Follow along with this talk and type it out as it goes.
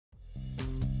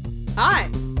Hi,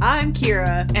 I'm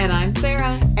Kira. And I'm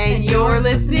Sarah. And you're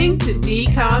listening to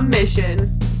Decom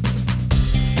Mission.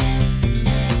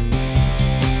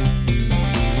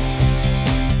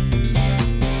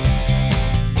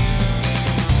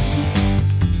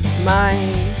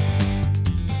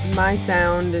 My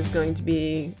sound is going to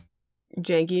be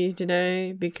janky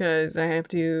today because I have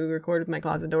to record with my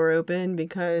closet door open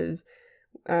because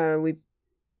we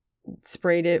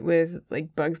sprayed it with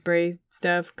like bug spray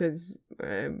stuff because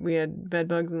we had bed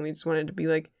bugs and we just wanted to be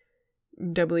like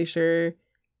doubly sure.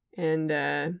 And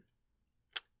now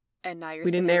you're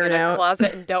we sitting didn't air in it a out.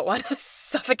 closet and don't want to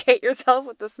suffocate yourself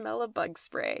with the smell of bug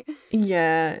spray.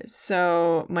 Yeah,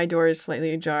 so my door is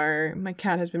slightly ajar. My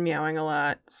cat has been meowing a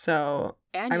lot, so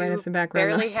And I might you have some background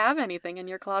barely noise. have anything in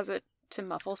your closet to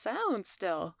muffle sound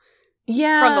still.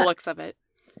 Yeah, From the looks of it.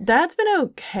 that's been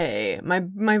okay.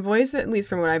 My voice, at least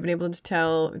from what I've been able to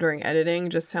tell during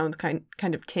editing, just sounds kind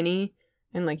of tinny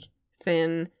and like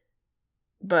thin.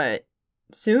 But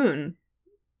soon.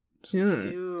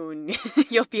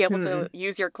 You'll be able to Soon.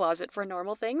 use your closet for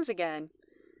normal things again.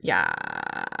 Yeah,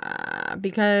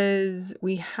 because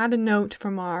we had a note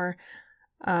from our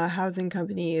housing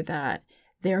company that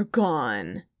they're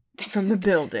gone from the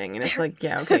building, and it's like,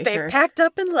 yeah, okay, They've sure. packed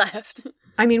up and left.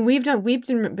 I mean, we've been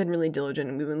really diligent,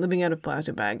 and we've been living out of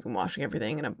plastic bags and washing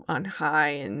everything and on high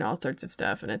and all sorts of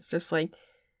stuff, and it's just like,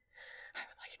 I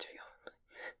would like it to be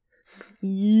over.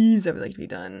 Please, I would like to be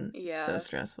done. Yeah. It's so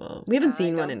stressful. We haven't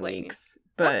seen one don't in blame you. weeks,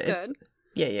 but That's it's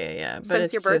good. yeah. But Since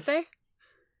it's your just- birthday?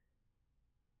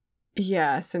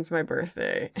 yeah, since my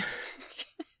birthday.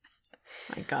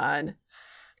 My God.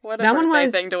 What a That one birthday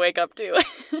was- thing to wake up to.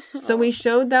 So we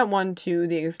showed that one to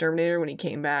the exterminator when he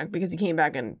came back, because he came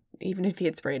back, and even if he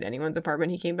had sprayed anyone's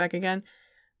apartment, he came back again.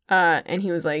 And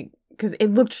he was like, because it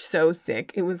looked so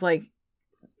sick. It was like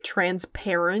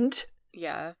transparent.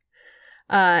 Yeah.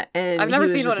 And I've never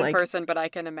he was seen one just in like, person, but I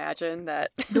can imagine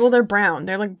that. well, they're brown.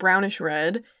 They're like brownish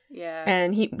red. Yeah.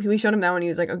 And we showed him that one. He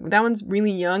was like, oh, that one's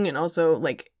really young and also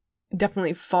like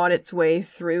definitely fought its way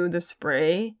through the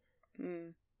spray.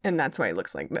 Mm. And that's why it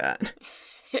looks like that.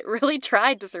 It really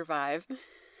tried to survive.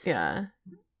 Yeah.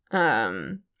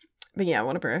 But yeah,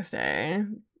 what a birthday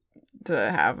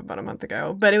to have about a month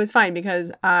ago. But it was fine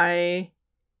because I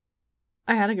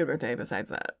had a good birthday besides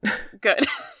that. Good.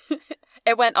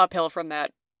 It went uphill from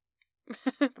that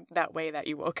that way that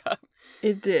you woke up.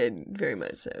 It did, very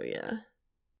much so, yeah.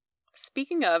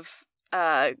 Speaking of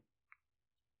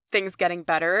things getting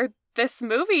better, this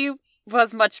movie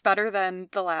was much better than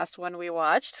the last one we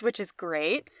watched, which is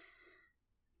great.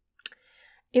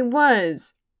 It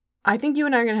was. I think you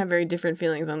and I are going to have very different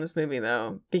feelings on this movie,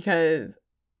 though, because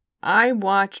I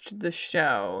watched the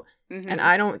show, Mhm. and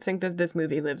I don't think that this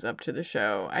movie lives up to the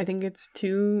show. I think it's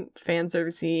too fan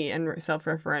servicey and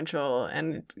self-referential,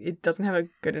 and it doesn't have a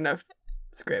good enough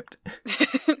script.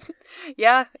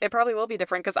 Yeah, it probably will be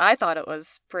different because I thought it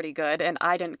was pretty good and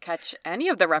I didn't catch any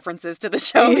of the references to the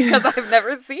show because I've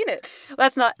never seen it.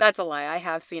 That's a lie. I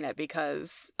have seen it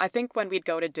because I think when we'd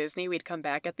go to Disney, we'd come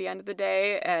back at the end of the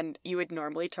day and you would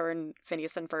normally turn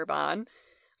Phineas and Ferb on,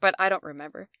 but I don't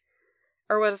remember.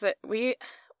 Or was it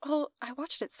I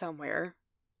watched it somewhere.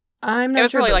 I'm It not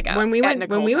was sure. probably but like when we at went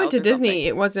Nicole's house to or Disney, something.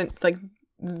 it wasn't like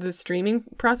the streaming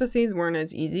processes weren't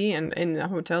as easy, and in the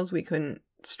hotels we couldn't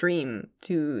stream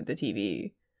to the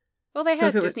TV. Well, they So had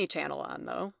if it was- Disney Channel on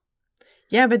though.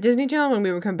 Yeah, but Disney Channel when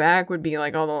we would come back would be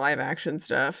like all the live action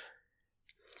stuff.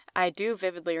 I do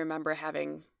vividly remember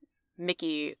having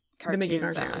Mickey The cartoons, Mickey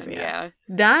cartoons, on. yeah.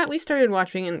 That we started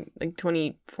watching in like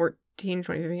 2014,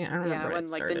 2015. I don't remember Yeah, when when it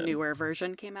like started. the newer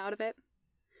version came out of it.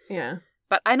 Yeah.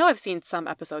 But I know I've seen some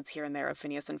episodes here and there of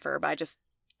Phineas and Ferb. I just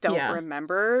don't Yeah.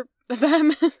 remember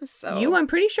them. So I'm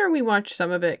pretty sure we watched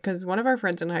some of it because one of our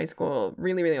friends in high school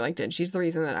really, really liked it. She's the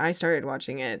reason that I started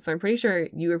watching it. So I'm pretty sure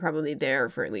you were probably there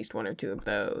for at least one or two of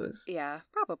those. yeah,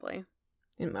 probably.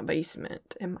 In my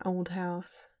basement, in my old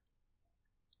house.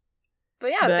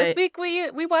 But yeah, this But- week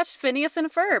we watched Phineas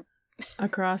and Ferb.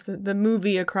 Across the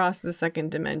movie Across the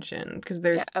Second Dimension. Because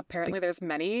there's... Yeah, apparently there's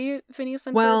many Phineas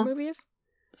and Well, Ferb movies.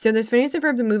 So there's Phineas and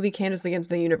Ferb, the movie Candace Against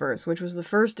the Universe, which was the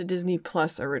first Disney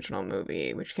Plus original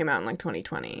movie, which came out in like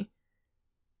 2020.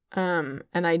 And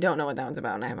I don't know what that one's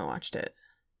about, and I haven't watched it.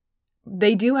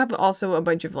 They do have also a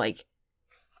bunch of like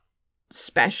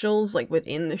specials like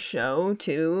within the show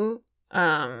too.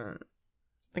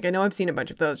 Like I know I've seen a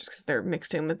bunch of those just because they're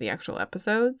mixed in with the actual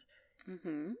episodes.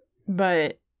 Mm-hmm.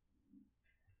 But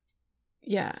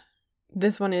yeah,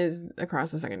 this one is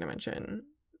Across the Second Dimension.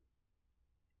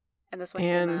 And this one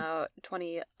And- came out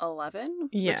 2011?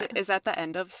 Yeah. Is that the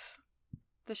end of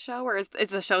the show? Or is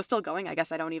the show still going? I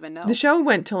guess I don't even know. The show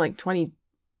went till like 20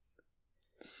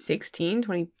 2015,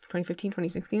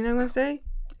 2016, I want to say.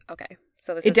 Okay.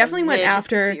 So this It is definitely a went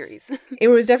after. series. It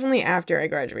was definitely after I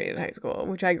graduated high school,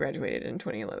 which I graduated in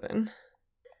 2011.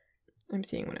 I'm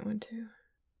seeing when I went to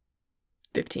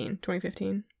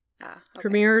 2015. Ah, okay.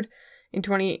 Premiered in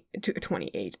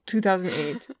 2008,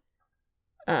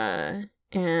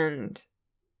 and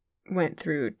went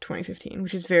through 2015,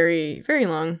 which is very, very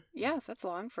long. Yeah, that's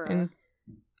long for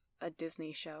a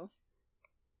Disney show.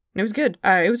 It was good.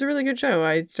 It was a really good show.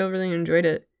 I still really enjoyed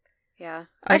it. Yeah.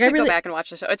 Like, I should go back and watch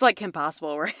the show. It's like Kim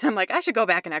Possible, where I'm like, I should go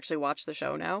back and actually watch the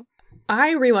show now.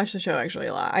 I rewatch the show actually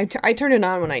a lot. I turn it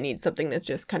on when I need something that's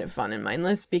just kind of fun and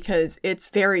mindless because it's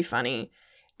very funny,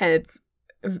 and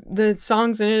the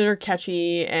songs in it are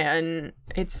catchy, and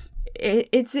it's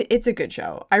a good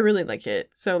show. I really like it.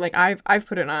 So like I've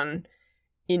put it on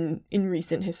in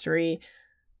recent history.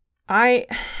 I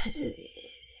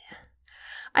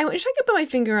wish I could put my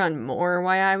finger on more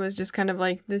why I was just kind of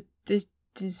like this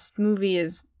movie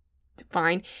is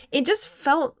fine. It just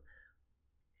felt,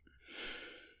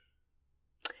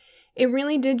 it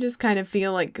really did just kind of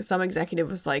feel like some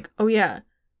executive was like, oh yeah,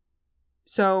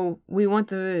 so we want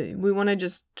to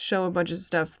just show a bunch of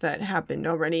stuff that happened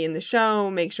already in the show,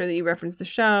 make sure that you reference the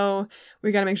show,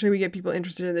 we gotta make sure we get people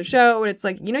interested in the show. And it's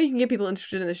like, you can get people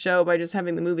interested in the show by just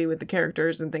having the movie with the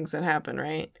characters and things that happen,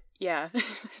 right? Yeah,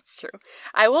 it's true.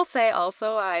 I will say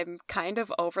also I'm kind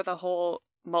of over the whole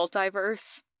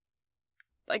multiverse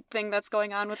like thing that's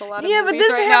going on with a lot of movies but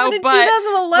this right happened now. in But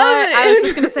 2011. I was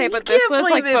just gonna say, but this was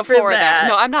like before that. that.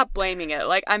 No, I'm not blaming it.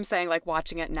 Like I'm saying, like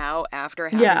watching it now after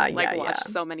having watched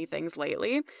so many things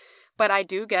lately. But I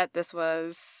do get this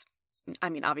was, I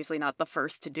mean, obviously not the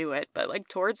first to do it, but like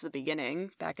towards the beginning,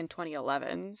 back in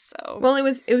 2011. So well, it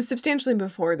was substantially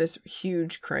before this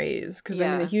huge craze, because I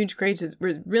mean the huge craze has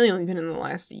really only been in the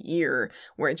last year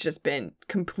where it's just been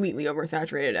completely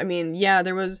oversaturated. I mean,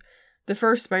 there was the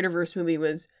first Spider-Verse movie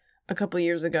was a couple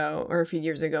years ago or a few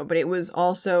years ago, but it was a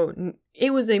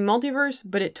multiverse,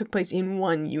 but it took place in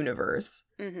one universe.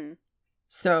 Mm-hmm.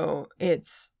 So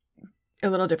it's a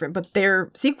little different, but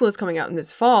their sequel is coming out in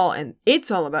this fall, and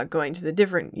it's all about going to the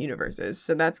different universes.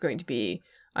 So that's going to be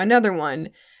another one.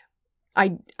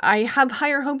 I have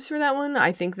higher hopes for that one.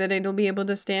 I think that it'll be able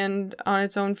to stand on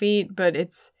its own feet, but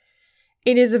it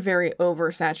is a very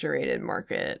oversaturated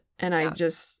market, and I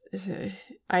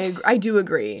do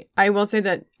agree. I will say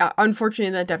that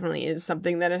unfortunately that definitely is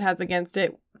something that it has against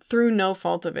it through no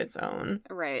fault of its own.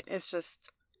 Right. It's just,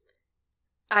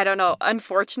 I don't know,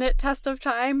 unfortunate test of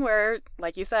time where,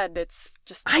 like you said, it's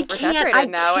just oversaturated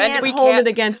now. And we hold it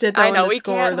against it though. I know, in the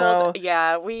score though.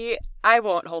 I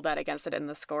won't hold that against it in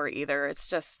the score either. It's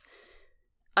just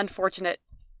unfortunate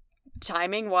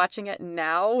timing watching it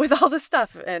now with all the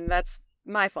stuff, and that's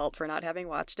my fault for not having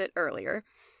watched it earlier.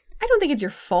 I don't think it's your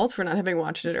fault for not having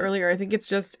watched it earlier. I think it's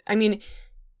just, I mean,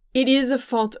 it is a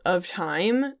fault of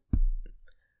time,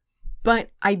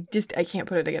 but I can't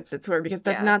put it against its word because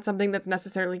that's not something that's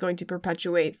necessarily going to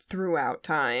perpetuate throughout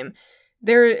time.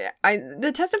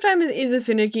 The test of time is a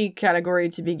finicky category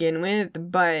to begin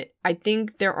with, but I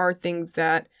think there are things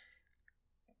that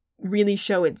really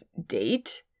show its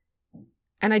date.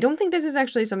 And I don't think this is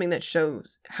actually something that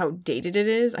shows how dated it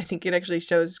is. I think it actually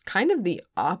shows kind of the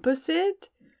opposite,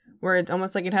 where it's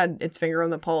almost like it had its finger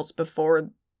on the pulse before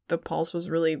the pulse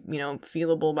was really,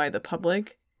 feelable by the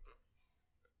public.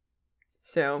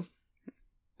 So,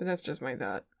 but that's just my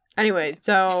thought. Anyway,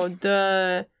 so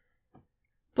the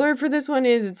blurb for this one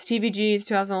is, it's TVG, it's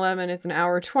 2011, it's an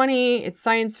hour 20, it's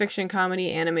science fiction,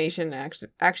 comedy, animation,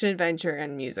 action adventure,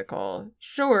 and musical.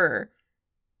 Sure.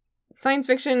 Science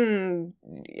fiction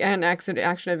and action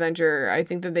adventure, I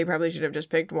think that they probably should have just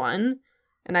picked one,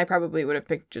 and I probably would have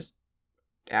picked just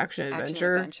action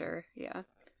adventure.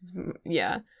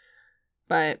 Yeah.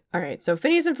 But, alright, so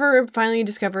Phineas and Ferb finally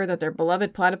discover that their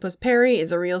beloved platypus Perry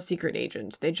is a real secret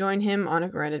agent. They join him on a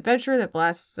grand adventure that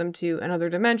blasts them to another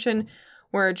dimension,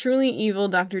 where a truly evil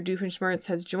Dr. Doofenshmirtz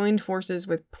has joined forces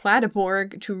with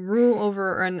Platyborg to rule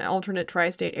over an alternate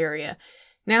tri-state area.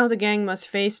 Now the gang must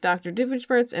face Dr.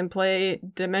 Doofenshmirtz and play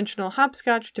dimensional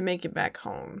hopscotch to make it back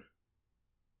home.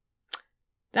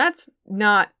 That's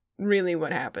not really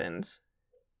what happens.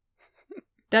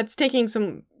 That's taking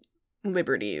some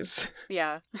liberties.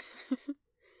 Yeah.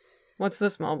 What's the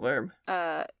small blurb?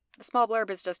 The small blurb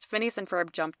is just Phineas and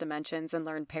Ferb jump dimensions and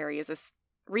learn Perry is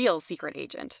a real secret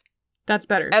agent. That's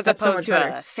better. As That's opposed so to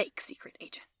better. A fake secret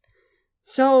agent.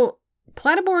 So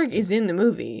Platyborg is in the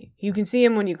movie. You can see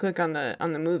him when you click on the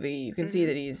movie. You can see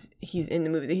that he's in the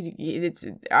movie. It's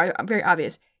very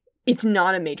obvious. it's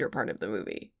not a major part of the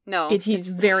movie. No.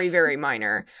 He's very, very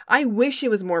minor. I wish it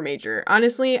was more major.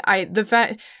 Honestly, I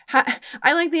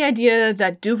like the idea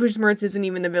that Doofenshmirtz isn't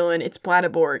even the villain. It's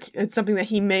Platyborg. It's something that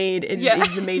he made. Is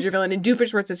the major villain. And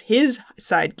Doofenshmirtz is his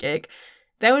sidekick.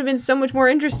 That would have been so much more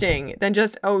interesting than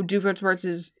just,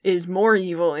 Doofenshmirtz is more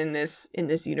evil in this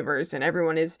universe. And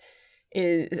everyone is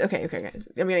okay.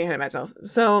 I'm getting ahead of myself.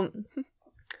 So...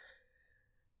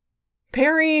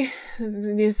 Perry,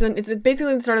 it's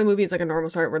basically the start of the movie. It's like a normal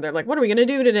start where they're like, what are we going to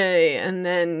do today? And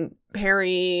then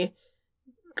Perry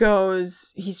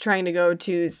he's trying to go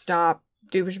to stop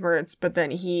Doofenshmirtz, but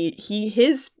then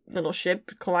his little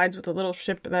ship collides with a little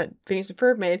ship that Phineas and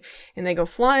Ferb made, and they go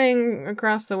flying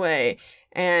across the way.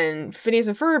 And Phineas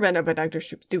and Ferb end up at Dr.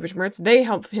 Doofenshmirtz. They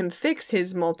help him fix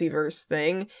his multiverse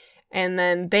thing. And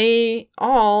then they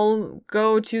all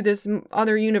go to this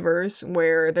other universe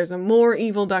where there's a more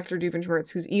evil Dr.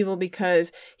 Doofenshmirtz who's evil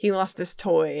because he lost this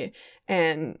toy.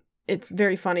 And it's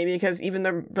very funny because even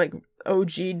the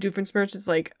OG Doofenshmirtz is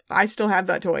like, I still have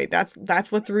that toy. That's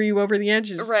what threw you over the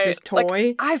edge is this toy.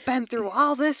 Like, I've been through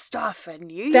all this stuff and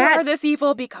you are this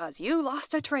evil because you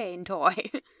lost a train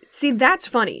toy. See, that's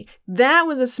funny. That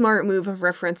was a smart move of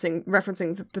referencing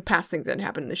the past things that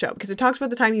happened in the show. Because it talks about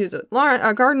the time he was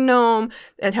a garden gnome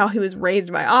and how he was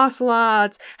raised by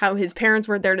ocelots, how his parents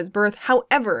weren't there at his birth.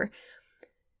 However,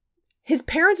 his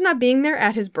parents not being there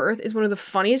at his birth is one of the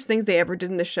funniest things they ever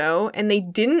did in the show. And they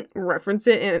didn't reference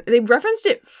it. They referenced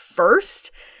it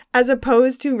first as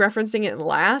opposed to referencing it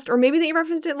last. Or maybe they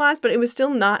referenced it last, but it was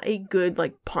still not a good,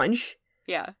 punch.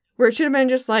 Yeah. Where it should have been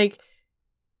just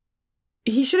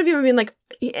he should have even been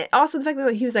also the fact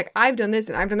that he was like, I've done this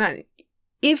and I've done that.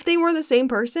 If they were the same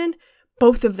person,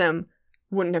 both of them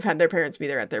wouldn't have had their parents be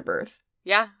there at their birth.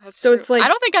 Yeah, that's true. It's I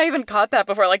don't think I even caught that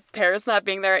before, parents not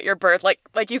being there at your birth. Like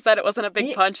you said, it wasn't a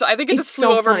big punch. I think it just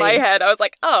flew over my head. I was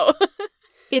like, oh.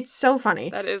 It's so funny.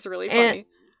 That is really funny.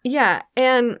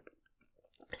 And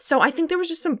so I think there was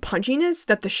just some punchiness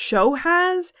that the show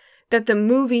has that the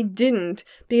movie didn't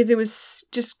because it was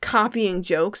just copying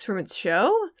jokes from its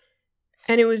show.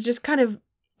 And it was just kind of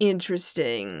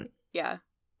interesting. Yeah.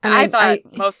 And I thought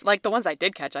most, the ones I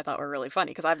did catch, I thought were really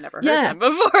funny because I've never heard them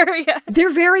before. Yeah.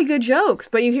 They're very good jokes,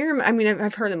 but you hear them, I mean,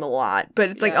 I've heard them a lot,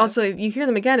 but it's also, if you hear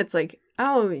them again, it's like,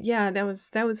 oh, yeah, that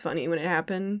was funny when it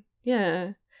happened.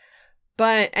 Yeah.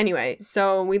 But anyway,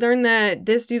 so we learned that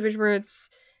this Doofenshmirtz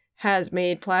has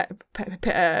made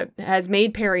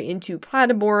Perry into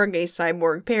Platyborg, a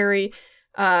cyborg Perry.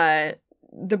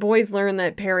 The boys learn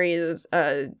that Perry is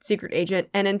a secret agent,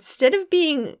 and instead of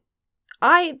being...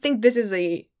 I think this is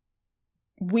a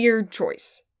weird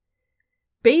choice.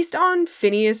 Based on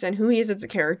Phineas and who he is as a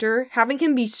character, having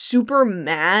him be super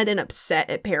mad and upset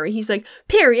at Perry, he's like,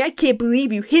 Perry, I can't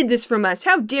believe you hid this from us.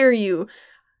 How dare you?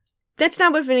 That's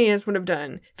not what Phineas would have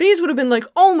done. Phineas would have been like,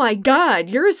 oh my god,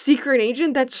 you're a secret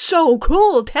agent? That's so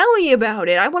cool. Tell me about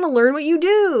it. I want to learn what you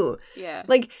do. Yeah.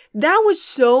 That was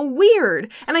so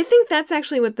weird. And I think that's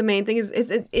actually what the main thing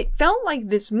is it felt like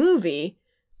this movie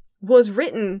was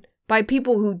written by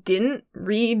people who didn't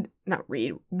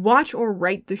watch or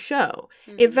write the show.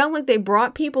 Mm-hmm. It felt like they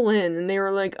brought people in and they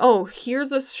were like, oh,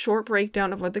 here's a short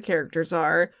breakdown of what the characters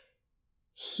are.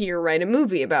 Here, write a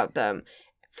movie about them.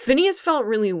 Phineas felt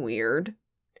really weird.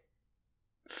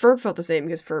 Ferb felt the same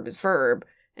because Ferb is Ferb,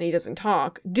 and he doesn't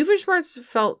talk. Doofenshmirtz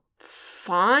felt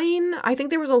fine. I think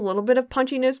there was a little bit of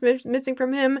punchiness missing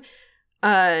from him.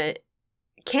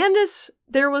 Candace,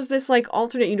 there was this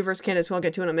alternate universe Candace who I'll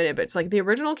get to in a minute, but it's the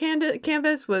original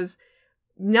Candace was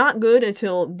not good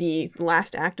until the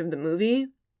last act of the movie.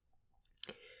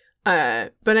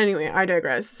 But anyway, I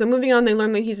digress. So moving on, they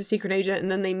learn that he's a secret agent,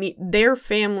 and then they meet their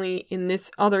family in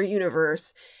this other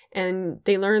universe, and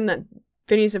they learn that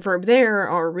Phineas and Ferb there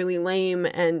are really lame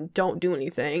and don't do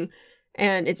anything.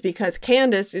 And it's because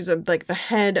Candace is the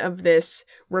head of this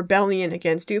rebellion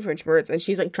against Doofenshmirtz, and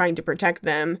she's trying to protect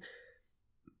them.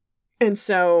 And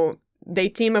so they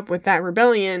team up with that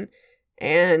rebellion,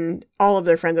 and all of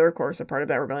their friends are, of course, a part of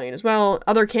that rebellion as well.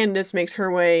 Other Candace makes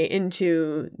her way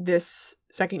into this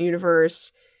second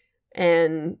universe,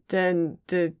 and then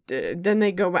then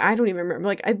they go. I don't even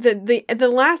remember.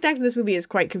 The last act of this movie is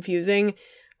quite confusing.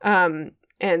 And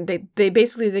they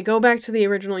basically go back to the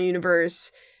original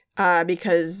universe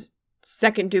because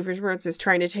second Doofenshmirtz is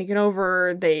trying to take it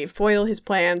over. They foil his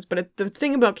plans. But the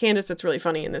thing about Candace that's really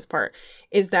funny in this part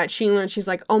is that she learns, she's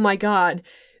like, oh my god,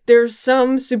 there's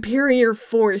some superior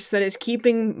force that is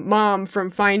keeping Mom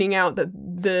from finding out that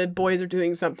the boys are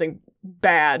doing something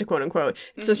bad, quote unquote.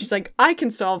 Mm-hmm. So she's like, I can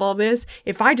solve all this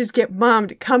if I just get Mom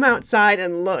to come outside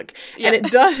and look. Yeah. And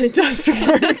it does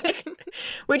work.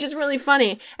 which is really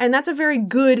funny. And that's a very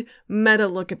good meta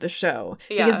look at the show.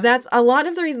 Yeah. Because that's a lot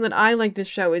of the reason that I like this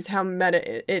show is how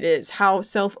meta it is, how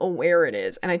self-aware it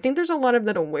is. And I think there's a lot of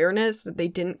that awareness that they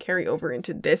didn't carry over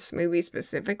into this movie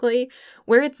specifically,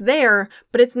 where it's there,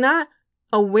 but it's not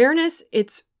awareness.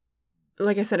 It's,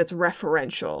 like I said, it's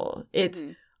referential. It's,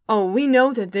 oh, we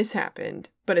know that this happened,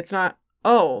 but it's not,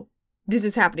 oh, this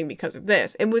is happening because of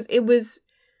this. It was,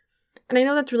 and I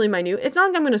know that's really minute. It's not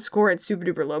like I'm going to score it super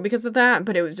duper low because of that,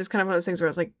 but it was just kind of one of those things where I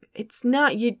was like, it's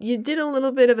not, you did a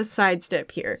little bit of a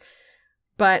sidestep here.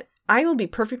 But I will be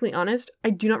perfectly honest,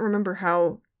 I do not remember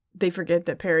how they forget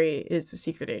that Perry is a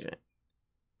secret agent.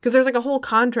 Because there's like a whole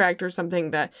contract or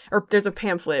something that, or there's a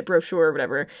pamphlet, brochure, or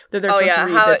whatever, that they're supposed to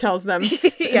read that tells them.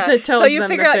 Yeah. That tells so you them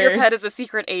figure that out your pet is a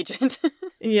secret agent.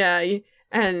 Yeah.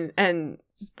 And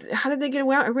how did they get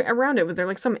around it? Was there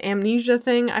like some amnesia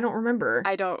thing? I don't remember.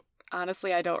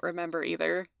 Honestly, I don't remember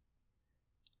either.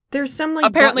 There's some like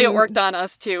apparently button, it worked on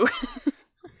us too.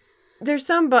 There's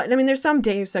some button. I mean, there's some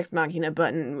Deus Ex Machina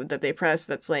button that they press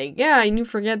that's like, yeah, and you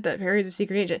forget that Perry's a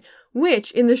secret agent.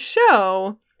 Which in the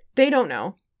show they don't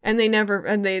know, and they never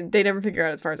figure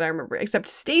out as far as I remember. Except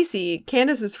Stacy,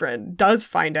 Candace's friend, does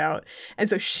find out, and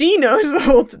so she knows the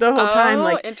whole time.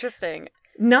 Like, interesting.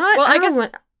 Not. Well, I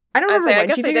don't remember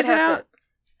when she figures it out.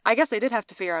 I guess they did have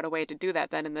to figure out a way to do that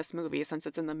then in this movie, since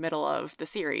it's in the middle of the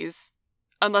series.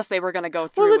 Unless they were going to go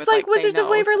through with, well, it's like Wizards of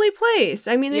Waverly Place.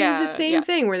 I mean, they did the same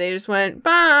thing where they just went,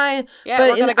 bye. Yeah,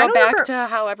 but we're going to go back to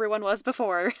how everyone was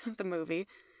before the movie.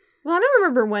 Well, I don't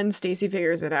remember when Stacy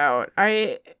figures it out.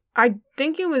 I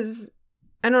think it was,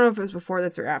 I don't know if it was before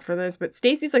this or after this, but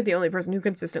Stacy's like the only person who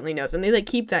consistently knows. And they like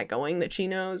keep that going that she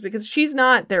knows because she's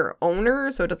not their owner,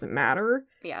 so it doesn't matter.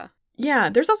 Yeah. Yeah,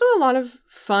 there's also a lot of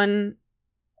fun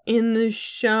in the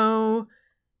show.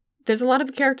 There's a lot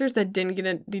of characters that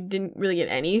didn't really get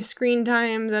any screen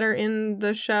time that are in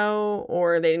the show,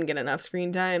 or they didn't get enough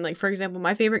screen time. Like, for example,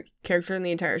 my favorite character in the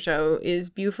entire show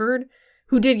is Buford,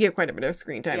 who did get quite a bit of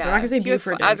screen time. Yeah, so I'm not going to say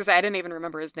Buford. I was going to say, I didn't even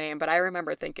remember his name, but I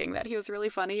remember thinking that he was really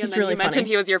funny. And then you mentioned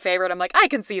he was your favorite. I'm like, I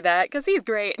can see that, because he's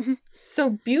great.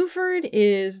 So Buford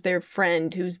is their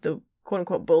friend who's the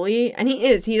quote-unquote bully, and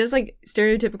he does, like,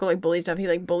 stereotypical, like, bully stuff. He,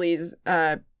 like, bullies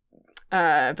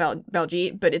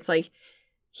Baljeet, but it's like,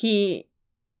 he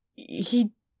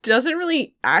doesn't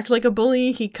really act like a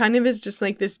bully. He kind of is just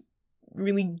like this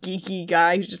really geeky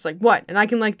guy who's just like, what? And I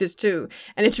can like this too.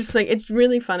 And it's just like, it's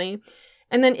really funny.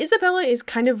 And then Isabella is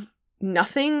kind of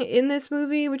nothing in this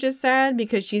movie, which is sad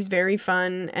because she's very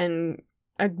fun and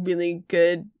a really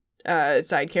good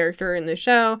side character in the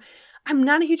show. I'm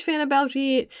not a huge fan of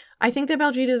Baljeet. I think that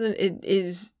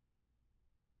Baljeet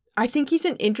I think he's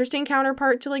an interesting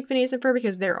counterpart to, like, Phineas and Ferb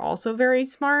because they're also very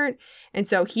smart. And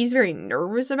so he's very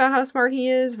nervous about how smart he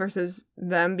is versus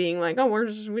them being like, oh, we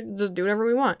just do whatever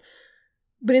we want.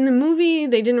 But in the movie,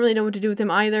 they didn't really know what to do with him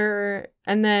either.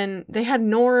 And then they had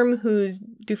Norm, who's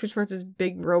Doofenshmirtz's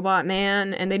big robot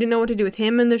man, and they didn't know what to do with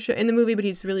him in the movie, but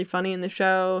he's really funny in the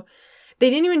show. They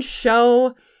didn't even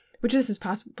show, which this is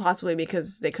possibly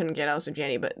because they couldn't get Allison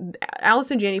Janney, but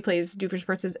Allison Janney plays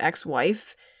Doofenshmirtz's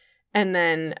ex-wife. And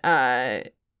then,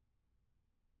 they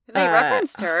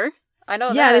referenced her. I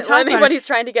know yeah, that. They talk about when he's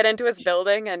trying to get into his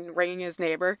building and ringing his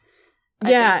neighbor. I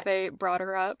think they brought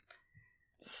her up.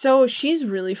 So she's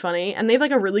really funny, and they have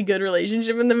like a really good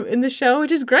relationship in the show,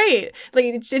 which is great. Like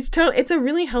it's a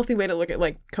really healthy way to look at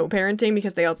like co-parenting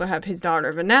because they also have his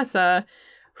daughter Vanessa,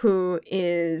 who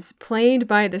is played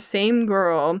by the same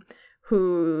girl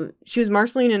who she was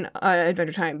Marceline in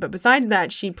Adventure Time, but besides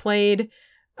that, she played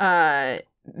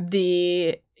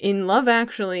in Love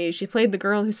Actually, she played the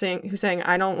girl who sang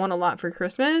I Don't Want a Lot for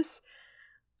Christmas,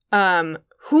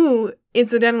 who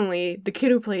incidentally, the kid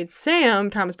who played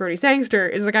Sam, Thomas Brody Sangster,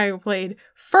 is the guy who played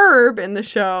Ferb in the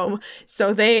show.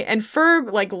 So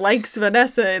Ferb likes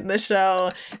Vanessa in the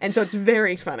show, and so it's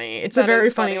very funny. It's a very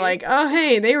funny like, oh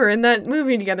hey, they were in that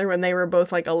movie together when they were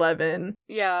both like 11.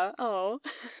 Yeah. Oh.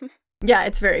 Yeah,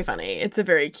 it's very funny. It's a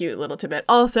very cute little tidbit.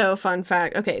 Also, fun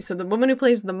fact. Okay, so the woman who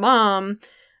plays the mom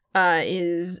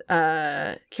is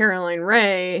Caroline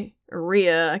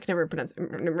Rhea. I can never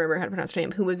remember how to pronounce her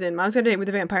name. Who was in Mom's Got a Date with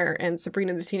a Vampire and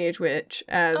Sabrina the Teenage Witch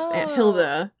as Aunt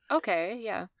Hilda. Okay,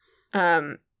 yeah.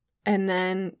 And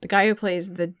then the guy who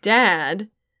plays the dad,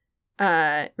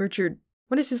 Richard.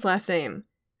 What is his last name?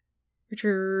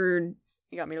 Richard.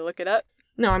 You got me to look it up?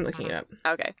 No, I'm looking it up.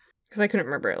 Okay. Because I couldn't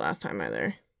remember it last time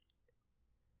either.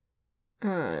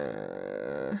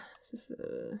 This is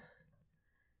the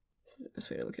best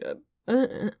way to look it up.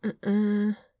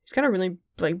 He's got a really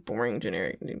boring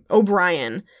generic name.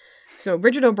 O'Brien. So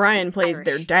Richard O'Brien plays Irish.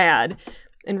 Their dad,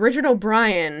 And Richard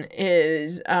O'Brien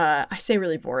is, I say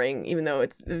really boring, even though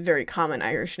it's a very common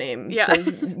Irish name, Yeah.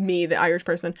 says me, the Irish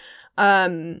person.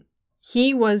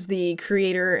 He was the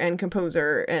creator and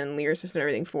composer and lyricist and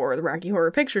everything for the Rocky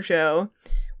Horror Picture Show,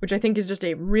 which I think is just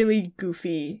a really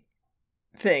goofy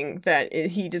thing that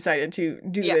he decided to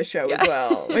do this show as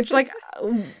well. Which, like,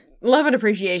 love and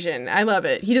appreciation. I love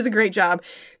it. He does a great job.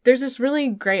 There's this really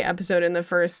great episode in the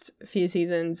first few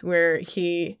seasons where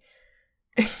he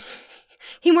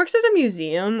works at a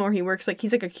museum, or he works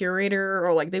he's like a curator,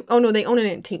 or like they own an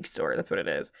antique store. That's what it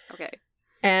is. Okay.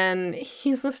 And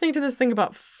he's listening to this thing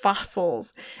about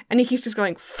fossils, and he keeps just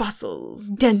going, fossils,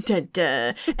 dun dun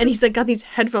dun. And he's like got these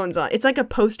headphones on. It's like a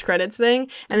post credits thing,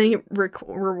 and then he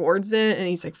rewards it, and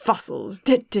he's like, fossils,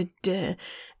 dun dun dun.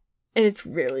 And it's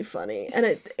really funny.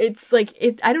 And it's like,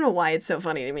 I don't know why it's so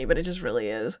funny to me, but it just really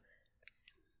is.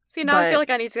 See, now I feel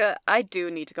like I do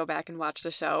need to go back and watch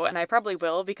the show, and I probably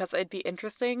will, because it'd be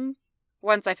interesting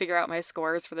once I figure out my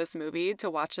scores for this movie to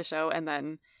watch the show and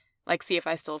then, like, see if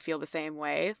I still feel the same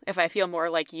way. If I feel more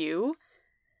like you,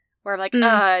 where I'm like,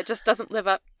 it just doesn't live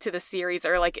up to the series,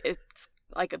 or like it's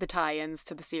like the tie-ins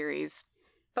to the series.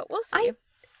 But we'll see.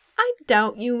 I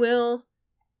doubt you will.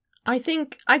 I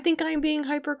think I'm being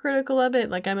hypercritical of it.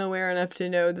 Like, I'm aware enough to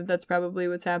know that that's probably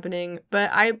what's happening.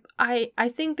 But I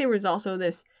think there was also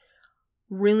this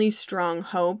really strong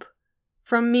hope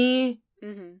from me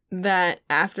that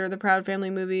after the Proud Family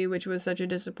movie, which was such a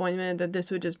disappointment, that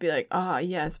this would just be like, oh,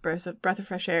 yes, breath of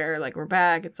fresh air. Like, we're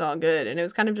back. It's all good. And it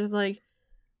was kind of just like,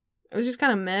 it was just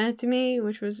kind of meh to me,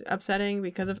 which was upsetting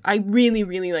because I really,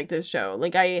 really like this show.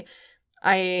 Like, I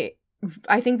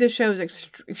think this show is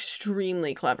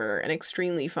extremely clever and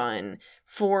extremely fun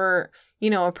for,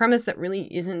 a premise that really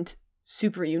isn't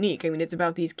super unique. I mean, it's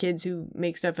about these kids who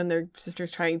make stuff and their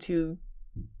sister's trying to,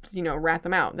 rat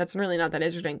them out. That's really not that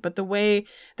interesting. But the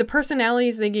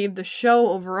personalities they gave the show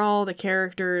overall, the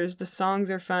characters, the songs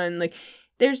are fun. Like,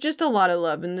 there's just a lot of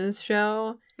love in this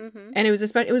show. Mm-hmm. And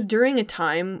it was during a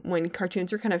time when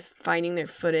cartoons were kind of finding their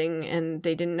footing and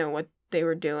they didn't know what they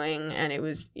were doing. And it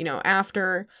was,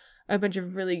 after a bunch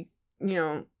of really,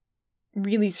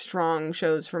 really strong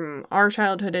shows from our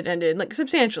childhood had ended, like,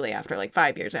 substantially after, like,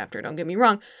 5 years after, don't get me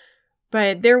wrong.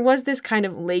 But there was this kind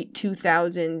of late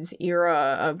 2000s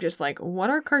era of just, like, what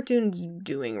are cartoons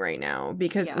doing right now?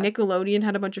 Because Nickelodeon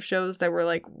had a bunch of shows that were,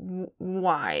 like,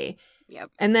 why? Yep.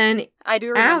 And then I do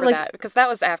remember that, because that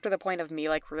was after the point of me,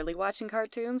 like, really watching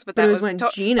cartoons. But that was when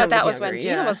Gina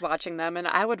was watching them, and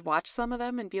I would watch some of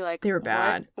them and be like, they were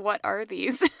bad. What are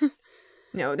these?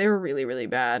 No, they were really, really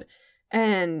bad.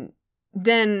 And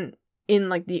then in,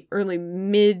 like, the early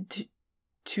mid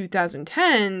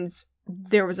 2010s,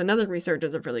 there was another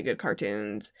resurgence of really good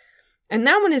cartoons. And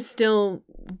that one is still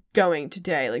going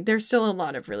today. Like, there's still a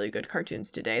lot of really good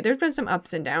cartoons today. There's been some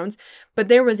ups and downs, but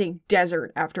there was a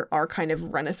desert after our kind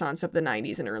of renaissance of the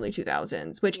 90s and early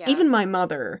 2000s, which even my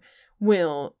mother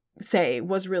will say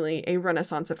was really a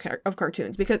renaissance of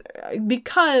cartoons, because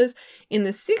in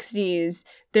the 60s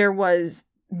there was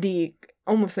the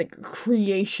almost like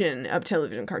creation of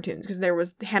television cartoons, because there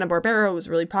was Hanna-Barbera was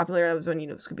really popular. That was when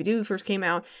Scooby-Doo first came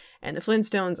out, and the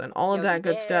Flintstones and all of that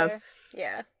good stuff.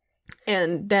 Yeah.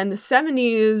 And then the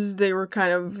 70s, they were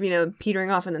kind of, petering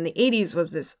off. And then the 80s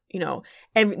was this,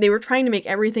 they were trying to make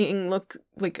everything look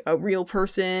like a real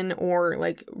person, or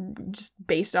like just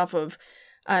based off of,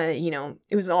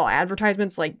 it was all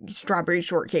advertisements, like Strawberry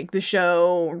Shortcake, the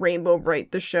show, Rainbow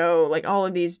Bright, the show, like all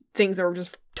of these things that were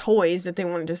just toys that they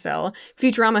wanted to sell.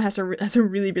 Futurama has a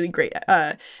really, really great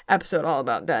episode all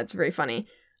about that. It's very funny.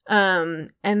 And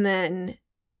then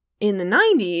in the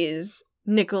 90s,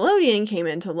 Nickelodeon came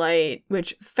into light,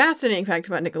 which, fascinating fact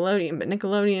about Nickelodeon, but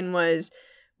Nickelodeon was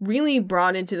really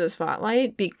brought into the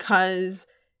spotlight because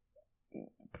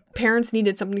parents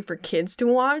needed something for kids to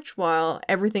watch while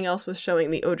everything else was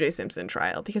showing the O.J. Simpson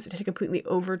trial, because it had completely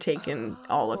overtaken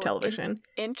all of television.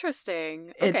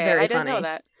 Interesting. It's okay, very I didn't funny. know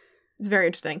that. It's very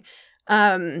interesting.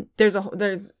 There's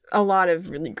a lot of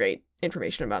really great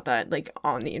information about that, like,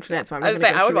 on the internet. So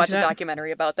I would watch a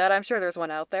documentary about that. I'm sure there's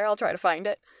one out there. I'll try to find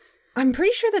it. I'm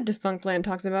pretty sure that Defunctland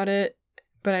talks about it,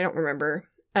 but I don't remember.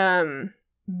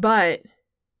 But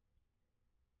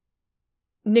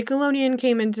Nickelodeon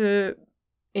came into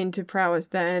prowess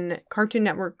then. Cartoon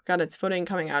Network got its footing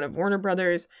coming out of Warner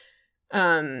Brothers.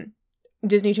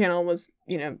 Disney Channel was,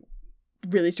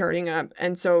 really starting up.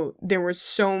 And so there was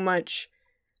so much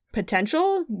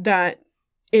potential that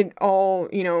it all,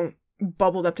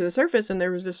 bubbled up to the surface, and there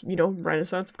was this,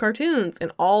 renaissance of cartoons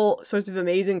and all sorts of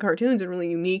amazing cartoons and really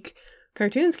unique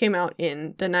cartoons came out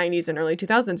in the 90s and early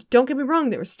 2000s. Don't get me wrong,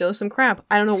 there was still some crap.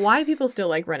 I don't know why people still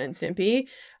like Ren and Stimpy.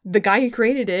 The guy who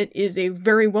created it is a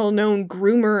very well-known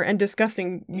groomer and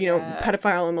disgusting,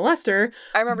 pedophile and molester.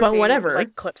 I remember but seeing whatever.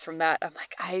 like clips from that. I'm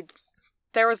like,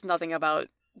 there was nothing about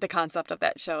the concept of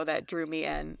that show that drew me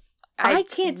in. I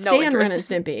can't stand Ren and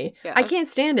Stimpy. Yeah. I can't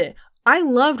stand it. I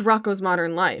loved Rocko's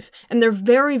Modern Life, and they're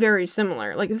very, very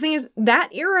similar. Like, the thing is, that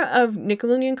era of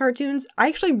Nickelodeon cartoons, I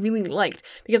actually really liked,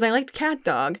 because I liked Cat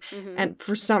Dog, and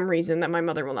for some reason that my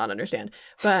mother will not understand.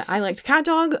 But I liked Cat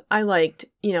Dog, I liked,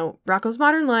 Rocko's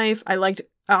Modern Life, I liked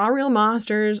Our Real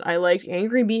Monsters, I liked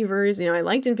Angry Beavers, I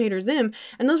liked Invader Zim,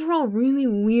 and those were all really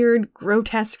weird,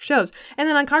 grotesque shows. And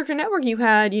then on Cartoon Network, you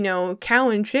had, Cow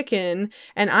and Chicken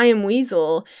and I Am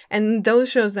Weasel, and those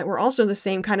shows that were also the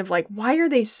same kind of like, why are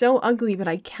they so ugly, but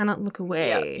I cannot look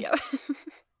away? Yeah.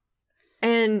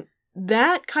 And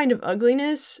that kind of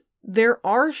ugliness, there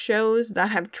are shows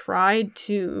that have tried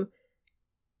to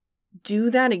do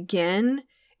that again,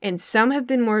 and some have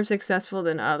been more successful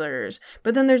than others.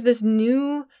 But then there's this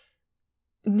new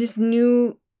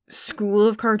school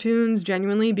of cartoons,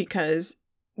 genuinely, because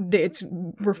it's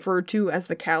referred to as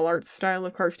the CalArts style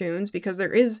of cartoons, because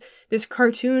there is this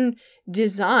cartoon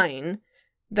design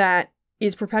that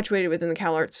is perpetuated within the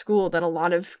CalArts school that a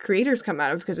lot of creators come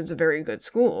out of because it's a very good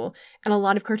school. And a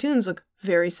lot of cartoons look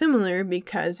very similar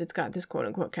because it's got this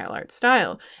quote-unquote CalArts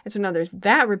style. And so now there's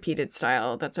that repeated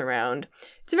style that's around.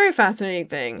 It's a very fascinating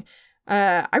thing.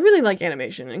 I really like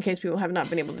animation, in case people have not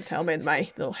been able to tell by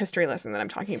my little history lesson that I'm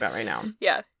talking about right now.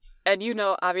 Yeah. And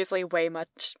obviously way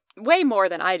more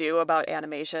than I do about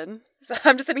animation. So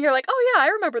I'm just sitting here like, oh yeah, I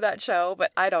remember that show,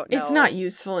 but I don't know. It's not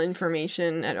useful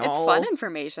information at all. It's fun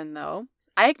information, though.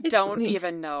 I don't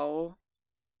even know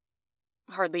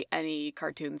hardly any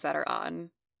cartoons that are on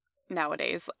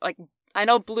nowadays. Like, I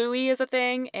know Bluey is a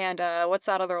thing, and what's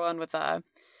that other one with the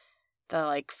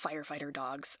like firefighter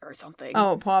dogs or something?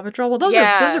 Oh, Paw Patrol. Well, those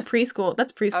are preschool.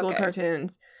 That's preschool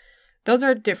cartoons. Those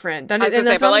are different. That's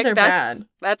not that they're bad.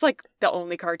 That's like the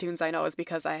only cartoons I know is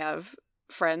because I have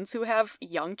friends who have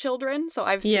young children, so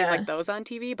I've seen like those on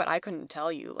TV, but I couldn't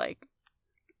tell you like.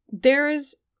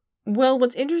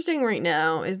 What's interesting right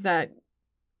now is that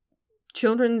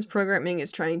children's programming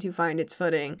is trying to find its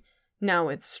footing now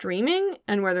with streaming,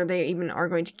 and whether they even are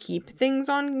going to keep things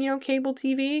on, cable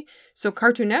TV. So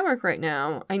Cartoon Network right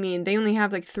now, I mean, they only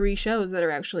have like 3 shows that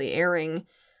are actually airing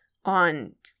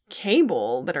on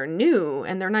cable that are new,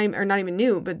 and they're not even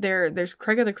new, but there's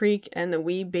Craig of the Creek and the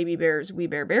We Bare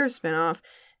Bears spinoff,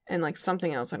 and like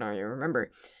something else I don't even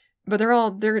remember. But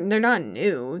they're not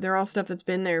new. They're all stuff that's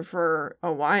been there for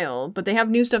a while, but they have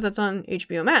new stuff that's on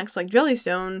HBO Max, like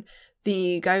Jellystone,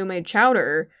 the guy who made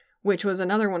Chowder, which was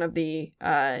another one of the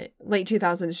late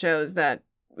 2000s shows that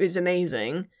is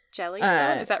amazing.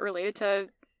 Jellystone? Is that related to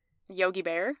Yogi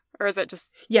Bear? Or is it just...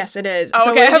 Yes, it is.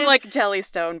 Oh, okay, I'm like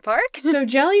Jellystone Park. So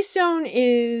Jellystone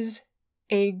is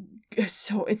it's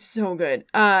so good.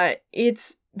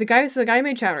 It's the guy who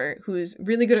made Chowder, who's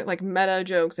really good at like meta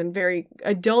jokes and very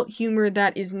adult humor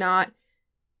that is not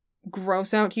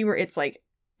gross out humor. It's like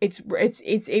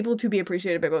it's able to be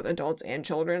appreciated by both adults and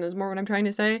children, is more what I'm trying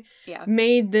to say. Yeah.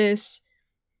 Made this,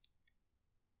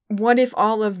 what if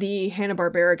all of the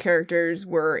Hanna-Barbera characters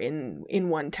were in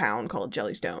one town called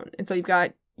Jellystone? And so you've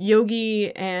got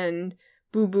Yogi and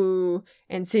Boo Boo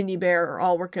and Cindy Bear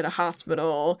all work at a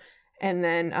hospital, and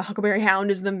then Huckleberry Hound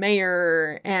is the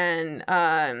mayor, and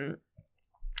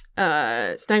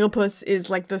Snagglepuss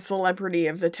is like the celebrity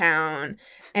of the town,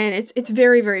 and it's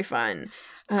very, very fun.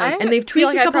 And they've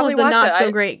tweaked a couple of the not so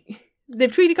great.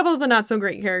 They've tweaked a couple of the not so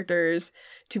great characters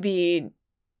to be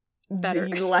better,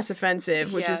 less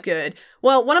offensive, which is good.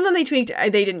 Well, one of them they tweaked.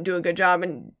 They didn't do a good job,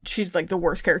 and she's like the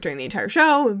worst character in the entire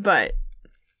show, but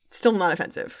still not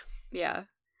offensive. Yeah,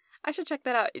 I should check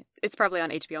that out. It's probably on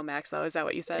HBO Max, though. Is that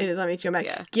what you said? It is on HBO Max.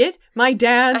 Yeah. Get my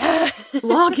dad's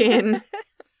login.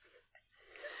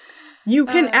 You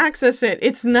can access it.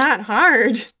 It's not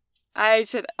hard. I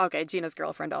should... Okay, Gina's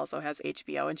girlfriend also has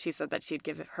HBO, and she said that she'd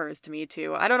give hers to me,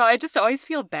 too. I don't know, I just always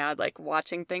feel bad, like,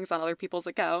 watching things on other people's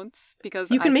accounts,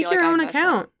 because you can make your own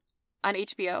account. On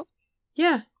HBO?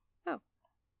 Yeah. Oh.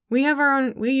 We have our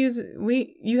own...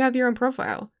 You have your own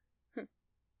profile.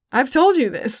 I've told you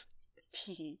this.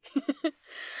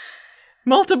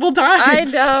 Multiple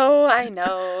times. I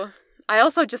know. I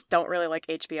also just don't really like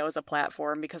HBO as a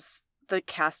platform, because the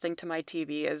casting to my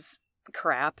TV is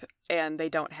crap, and they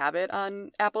don't have it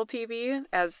on Apple TV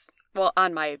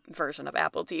on my version of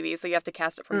Apple TV, so you have to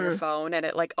cast it from your phone, and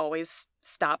it like always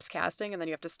stops casting, and then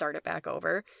you have to start it back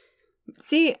over.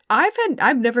 See, I've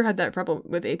never had that problem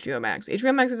with HBO Max.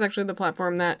 HBO Max is actually the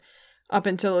platform that up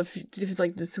until if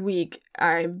like this week,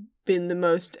 I've been the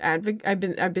most I've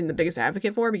been the biggest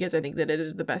advocate for, because I think that it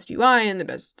is the best UI and the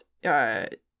best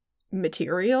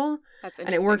material, That's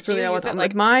and it works really well with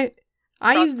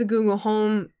I use the Google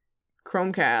Home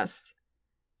Chromecast,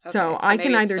 so Okay, I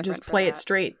can maybe it's either just different for play it that.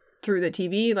 straight through the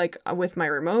TV, like with my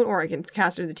remote, or I can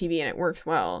cast it to the TV and it works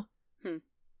well.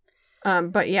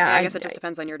 But yeah, Yeah, I guess it just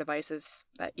depends on your devices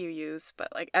that you use, but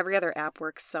like every other app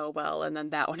works so well, and then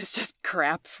that one is just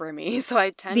crap for me. So I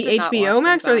tend the to not HBO watch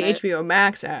Max things or the on it. HBO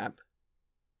Max app.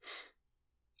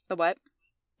 The what?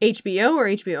 HBO or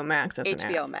HBO Max? That's an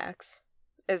HBO app. Max.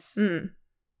 Is Mm.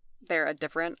 there a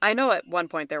different? I know at one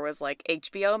point there was like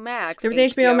HBO Max. There was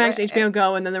HBO Max, Ra- HBO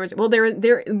Go, and then there was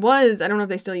there was, I don't know if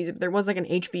they still use it, but there was like an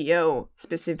HBO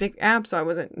specific app, so I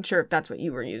wasn't sure if that's what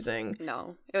you were using.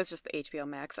 No, it was just the HBO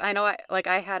Max. I know.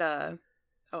 I had a.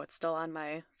 Oh, it's still on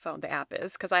my phone. The app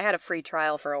is, because I had a free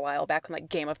trial for a while back when like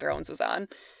Game of Thrones was on.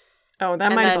 Oh, that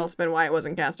And might have then- also been why it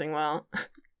wasn't casting well.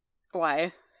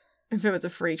 Why? If it was a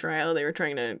free trial, they were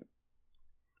trying to.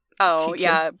 Oh, Teacher.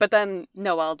 yeah, but then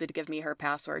Noelle did give me her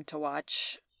password to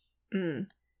watch. Mm.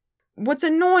 What's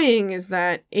annoying is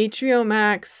that HBO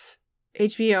Max,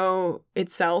 HBO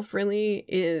itself really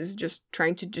is just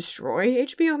trying to destroy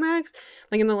HBO Max.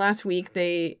 Like in the last week,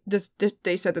 they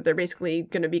said that they're basically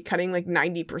going to be cutting like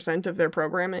 90% of their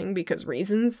programming because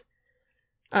reasons.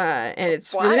 And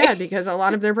it's really Why? bad because a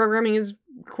lot of their programming is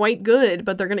quite good,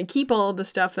 but they're going to keep all of the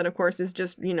stuff that, of course, is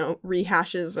just,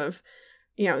 rehashes of,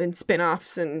 and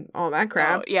spin-offs and all that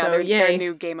crap. Oh, yeah, so, their yay.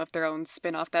 new Game of Thrones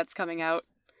spin-off that's coming out.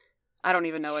 I don't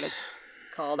even know what it's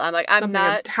called. I'm Something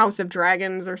not. of House of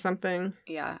Dragons or something.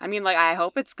 Yeah, I mean, like, I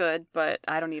hope it's good, but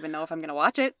I don't even know if I'm gonna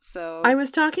watch it. So I was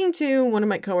talking to one of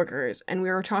my coworkers, and we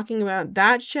were talking about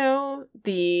that show,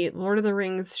 the Lord of the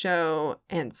Rings show,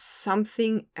 and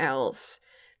something else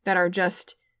that are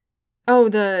just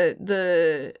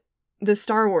the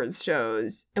Star Wars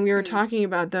shows, and we were talking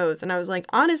about those, and I was like,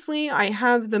 honestly, I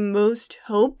have the most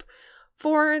hope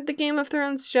for the Game of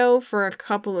Thrones show for a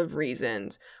couple of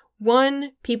reasons.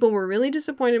 One, people were really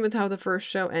disappointed with how the first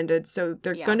show ended, so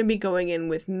they're Yeah. going to be going in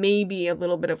with maybe a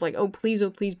little bit of like, oh, please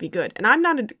be good. And I'm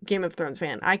not a Game of Thrones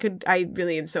fan. I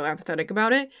really am so apathetic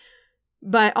about it.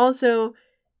 But also,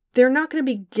 they're not going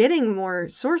to be getting more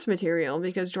source material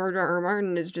because George R. R.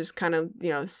 Martin is just kind of,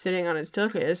 sitting on his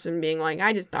tuchus and being like,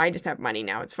 I just have money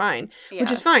now, it's fine. yeah.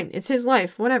 Which is fine. It's his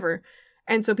life, whatever.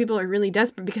 And so people are really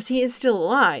desperate because he is still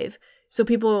alive. So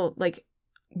people, like,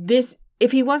 this,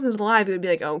 if he wasn't alive, it would be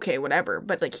like, oh, okay, whatever.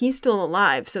 But, like, he's still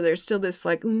alive, so there's still this,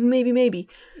 like, maybe.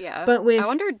 Yeah. But with I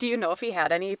wonder, do you know if he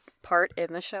had any part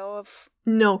in the show of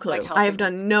no clue. like, I have helping-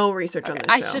 done no research on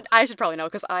Okay, this show. I should probably know,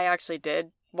 because I actually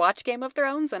did watch Game of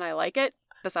Thrones and I like it.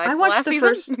 Besides I the watched last the season,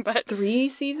 first but 3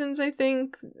 seasons, I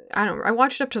think. I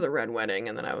watched up to the Red Wedding,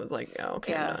 and then I was like, oh,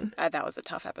 okay, I'm yeah, done. that was a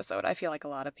tough episode. I feel like a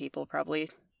lot of people probably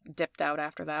dipped out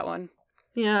after that one.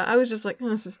 Yeah, I was just like, oh,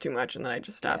 this is too much, and then I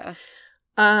just stopped.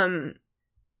 Yeah.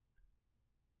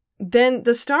 Then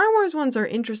the Star Wars ones are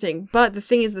interesting, but the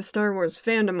thing is, the Star Wars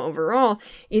fandom overall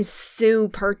is so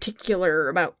particular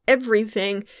about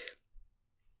everything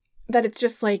that it's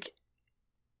just like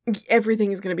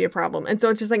everything is going to be a problem. And so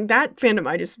it's just like that fandom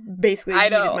I just basically I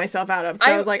know. weeded myself out of.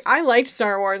 So I I- was like, I liked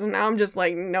Star Wars, and now I'm just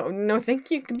like, no, thank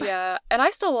you. Goodbye. Yeah, and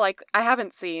I still I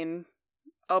haven't seen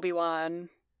Obi-Wan.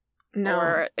 No,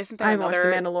 Or isn't there I watched another?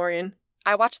 The Mandalorian.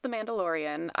 I watched The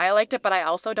Mandalorian. I liked it, but I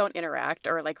also don't interact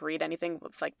or like read anything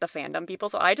with like the fandom people.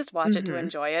 So I just watch it to Mhm.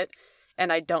 enjoy it,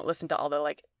 and I don't listen to all the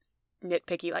like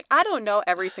nitpicky, like I don't know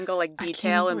every single like I can't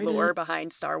detail and avoid lore it.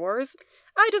 behind Star Wars.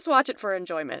 I just watch it for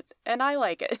enjoyment, and I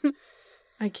like it.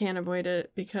 I can't avoid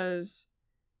it because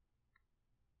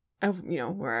of,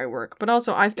 where I work. But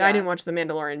also, I Yeah. didn't watch The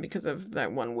Mandalorian because of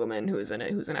that one woman who is in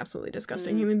it, who's an absolutely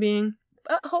disgusting Mhm. human being.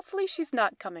 But hopefully she's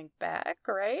not coming back,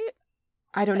 right?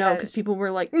 I don't know, because people were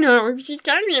like, no, she's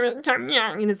gotta be able to come here.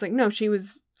 And it's like, no, she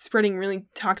was spreading really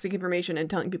toxic information and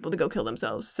telling people to go kill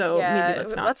themselves. So maybe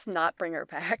let's not. bring her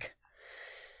back.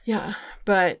 Yeah,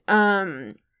 but,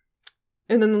 and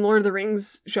then the Lord of the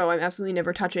Rings show I'm absolutely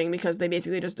never touching because they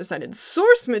basically just decided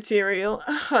source material,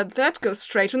 that goes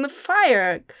straight in the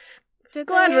fire.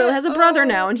 Galadriel has a brother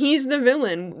now, and he's the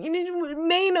villain.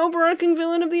 Main overarching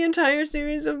villain of the entire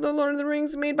series of the Lord of the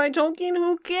Rings made by Tolkien.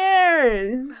 Who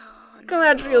cares?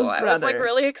 Galadriel's I was like brother.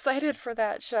 really excited for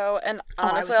that show, and Oh, I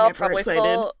was honestly, never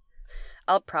excited.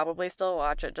 I'll probably still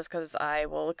watch it just because I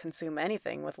will consume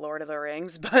anything with Lord of the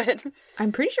Rings. But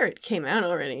I'm pretty sure it came out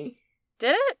already.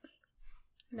 did it?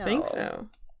 No. I think so.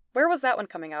 Where was that one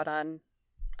coming out on?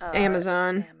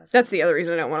 Amazon. Amazon. That's the other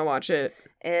reason I don't want to watch it.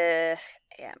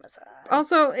 Amazon.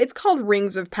 Also, it's called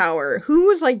Rings of Power. Who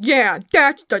was like, yeah,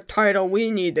 that's the title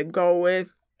we need to go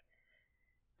with.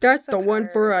 That's the one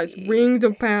for us. Rings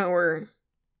of Power.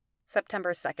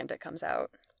 September 2nd it comes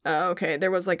out. Okay,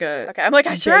 there was like a Okay, I'm like,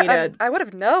 beta. I would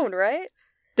have known, right?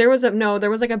 There was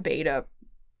like a beta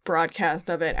broadcast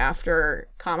of it after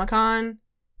Comic-Con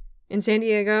in San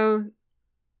Diego.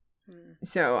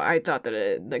 So I thought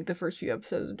that like the first few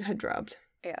episodes had dropped.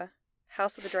 Yeah.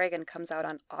 House of the Dragon comes out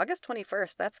on August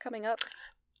 21st. That's coming up.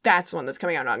 That's one that's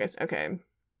coming out in August. Okay.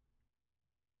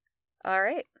 All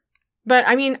right. But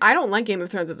I mean, I don't like Game of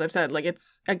Thrones, as I've said. Like,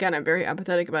 it's, again, I'm very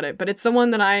apathetic about it, but it's the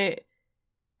one that I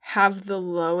have the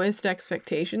lowest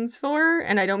expectations for.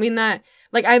 And I don't mean that,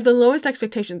 like, I have the lowest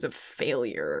expectations of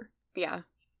failure. Yeah.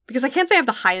 Because I can't say I have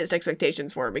the highest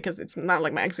expectations for it, because it's not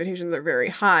like my expectations are very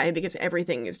high, because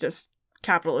everything is just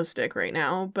capitalistic right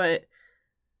now. But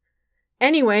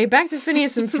anyway, back to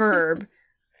Phineas and Ferb.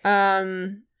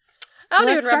 I don't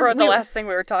even remember what the last thing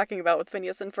we were talking about with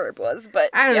Phineas and Ferb was, but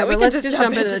I don't know, we but let's just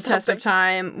jump into the test of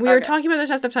time. We were talking about the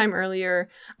test of time earlier.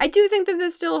 I do think that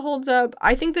this still holds up.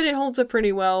 I think that it holds up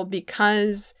pretty well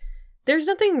because there's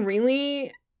nothing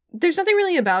really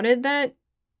about it that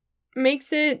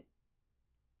makes it,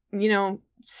 you know,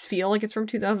 feel like it's from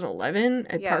 2011,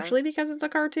 partially because it's a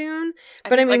cartoon.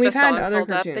 But I mean, we've had other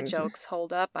cartoons. The jokes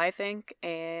hold up, I think,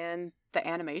 and the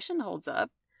animation holds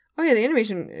up. Oh yeah, the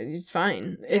animation is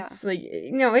fine. Yeah. It's like,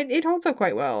 you know, it holds up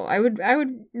quite well. I would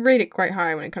rate it quite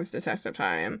high when it comes to test of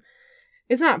time.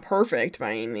 It's not perfect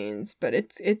by any means, but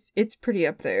it's pretty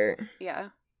up there. Yeah.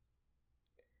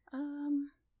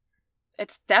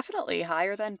 It's definitely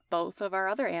higher than both of our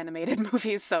other animated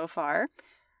movies so far.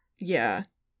 Yeah.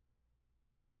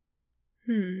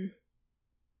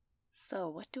 So,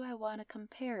 what do I want to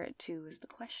compare it to is the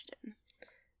question.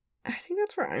 I think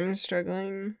that's where I'm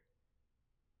struggling.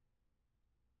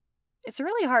 It's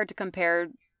really hard to compare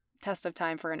Test of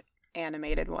Time for an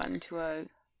animated one to a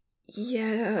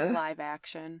live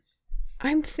action.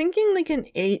 I'm thinking like an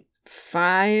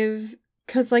 8.5,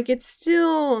 because like it's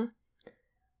still,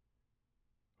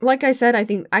 like I said, I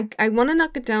think I want to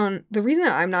knock it down. The reason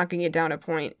that I'm knocking it down a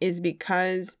point is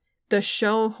because the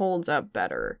show holds up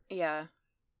better. Yeah.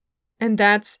 And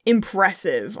that's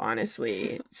impressive,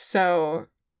 honestly. So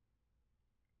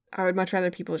I would much rather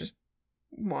people just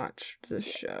watch the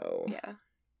show. Yeah.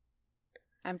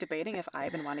 I'm debating if I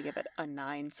even want to give it a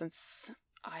 9 since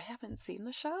I haven't seen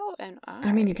the show, and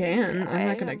I mean, you can. I'm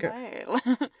not gonna go.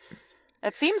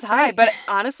 It seems high, but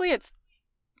honestly, it's,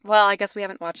 well, I guess we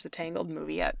haven't watched the Tangled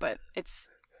movie yet, but it's,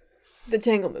 the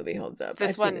Tangled movie holds up.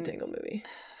 I've seen the Tangled movie.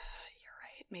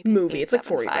 You're right. Maybe it's like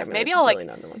 45 minutes. Maybe I'll really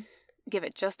not the one. Give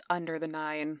it just under the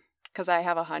 9 because I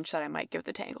have a hunch that I might give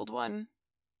the Tangled one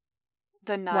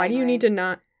the 9. Why do you need to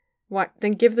not? What?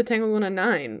 Then give the Tangled one a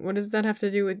 9. What does that have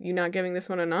to do with you not giving this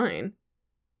one a 9?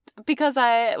 Because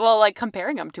like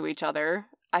comparing them to each other,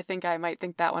 I think I might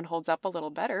think that one holds up a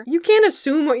little better. You can't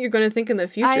assume what you're going to think in the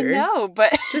future. I know,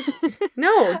 but just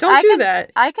no, don't do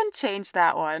that. I can change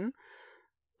that one.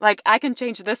 Like, I can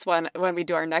change this one when we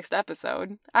do our next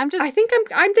episode. I think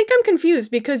I'm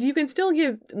confused because you can still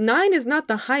give 9 is not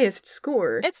the highest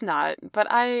score. It's not, but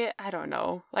I don't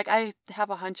know. Like, I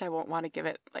have a hunch I won't want to give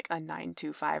it like a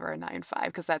 9.25 or a 9.5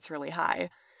 because that's really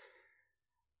high.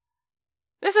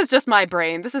 This is just my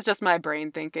brain.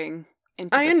 Thinking.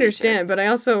 I understand, but I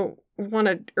also want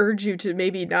to urge you to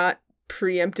maybe not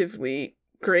preemptively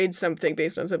grade something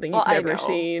based on something you've never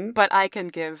seen. But I can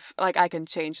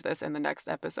change this in the next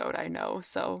episode, I know,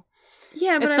 so.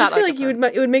 Yeah, but I feel like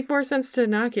it would make more sense to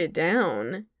knock it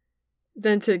down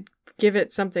than to give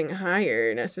it something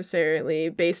higher necessarily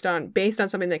based on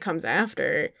something that comes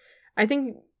after. I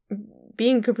think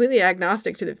being completely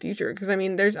agnostic to the future, because I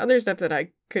mean, there's other stuff that I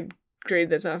could grade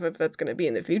this off of that's going to be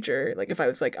in the future. Like if I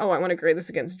was like, oh, I want to grade this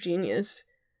against Genius.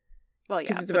 Well,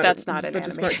 yeah, but that's not an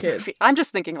animated movie. I'm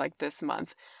just thinking like this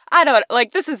month. I don't know.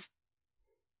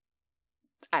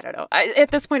 At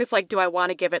this point, it's like, do I want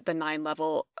to give it the 9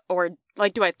 level, or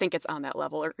like, do I think it's on that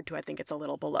level, or do I think it's a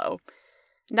little below?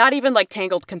 Not even like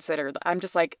Tangled considered. I'm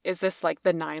just like, is this like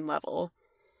the 9 level?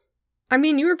 I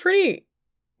mean, you were pretty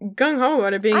gung-ho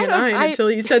about it being a 9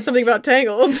 until you said something about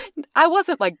Tangled. I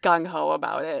wasn't like gung-ho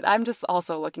about it. I'm just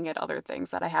also looking at other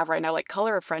things that I have right now, like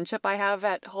Color of Friendship I have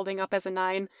at holding up as a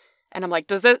 9. And I'm like,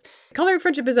 does it? Color of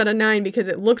Friendship is at a 9 because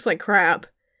it looks like crap.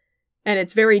 And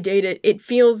it's very dated. It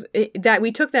feels that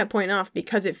we took that point off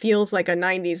because it feels like a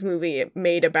 90s movie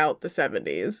made about the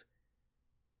 70s.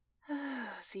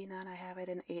 Xenon, I have it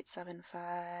in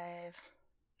 8.75.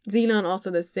 Xenon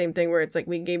also the same thing where it's like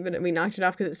we knocked it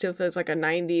off because it still feels like a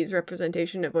 90s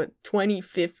representation of what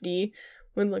 2050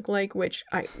 would look like, which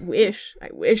I wish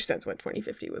that's what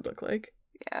 2050 would look like.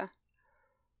 Yeah.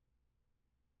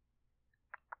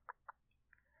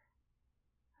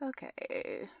 Okay.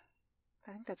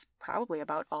 I think that's probably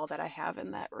about all that I have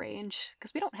in that range,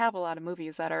 because we don't have a lot of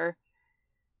movies that are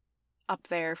up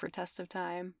there for test of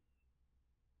time.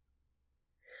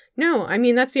 No, I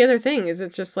mean, that's the other thing, is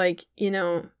it's just like,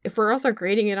 if we're also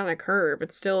grading it on a curve,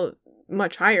 it's still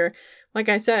much higher. Like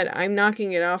I said, I'm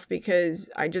knocking it off because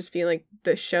I just feel like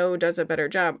the show does a better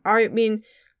job. I mean,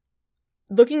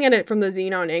 looking at it from the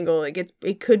Xenon angle,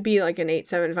 it could be like an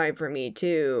 8.75 for me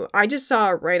too. I just saw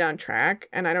Right on Track,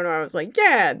 and I don't know, I was like,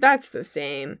 yeah, that's the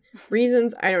same.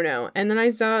 Reasons, I don't know. And then I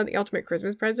saw The Ultimate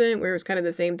Christmas Present, where it was kind of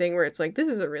the same thing, where it's like, this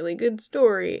is a really good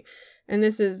story, and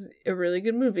this is a really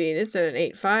good movie, and it's at an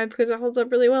 8.5 because it holds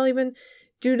up really well, even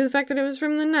due to the fact that it was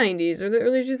from the 90s or the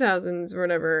early 2000s or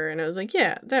whatever. And I was like,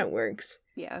 yeah, that works.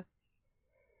 Yeah.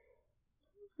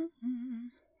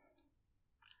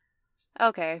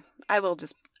 Okay, I will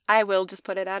just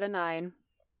put it at a 9,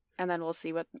 and then we'll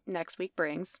see what next week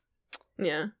brings.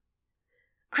 Yeah.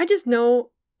 I just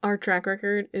know our track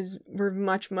record is we're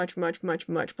much, much, much, much,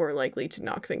 much more likely to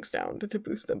knock things down to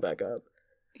boost them back up.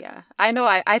 Yeah, I know.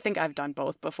 I think I've done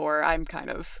both before. I'm kind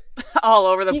of all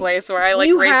over the place where I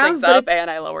raise things up and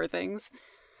I lower things.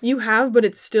 You have, but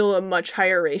it's still a much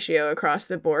higher ratio across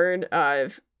the board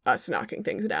of us knocking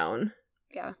things down.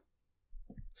 Yeah.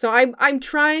 So I'm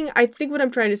trying. I think what I'm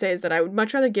trying to say is that I would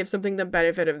much rather give something the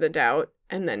benefit of the doubt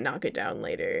and then knock it down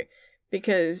later,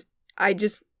 because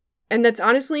and that's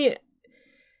honestly,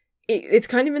 it's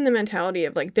kind of in the mentality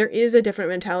of like, there is a different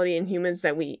mentality in humans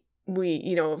that we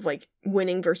of like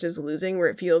winning versus losing, where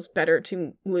it feels better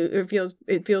to lose.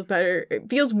 It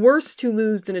feels worse to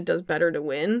lose than it does better to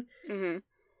win. Mm-hmm.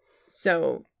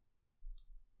 So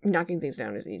knocking things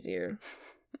down is easier.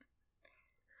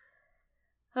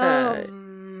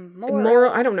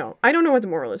 Moral, I don't know what the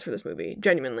moral is for this movie,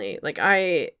 genuinely. Like,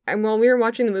 while we were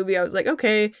watching the movie, I was like,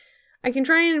 okay, I can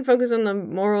try and focus on the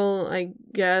moral, I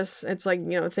guess. It's like,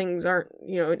 things aren't,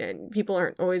 and people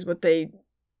aren't always what they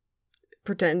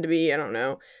pretend to be. I don't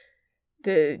know.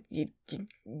 You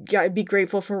gotta be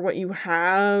grateful for what you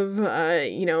have.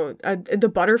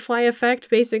 The butterfly effect,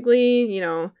 basically.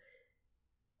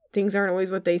 Things aren't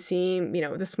always what they seem.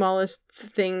 The smallest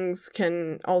things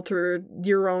can alter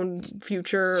your own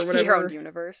future or whatever. Your own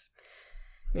universe.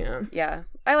 Yeah. Yeah.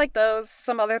 I like those.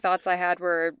 Some other thoughts I had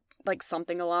were like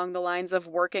something along the lines of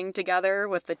working together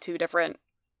with the two different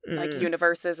like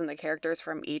universes and the characters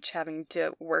from each having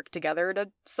to work together to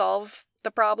solve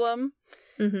the problem.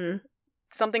 Mm-hmm.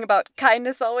 Something about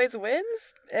kindness always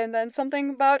wins, and then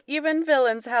something about even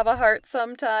villains have a heart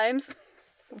sometimes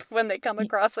when they come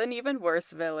across an even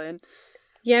worse villain.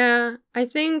 Yeah, I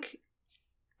think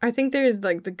there's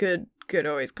like the good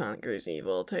always conquers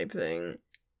evil type thing.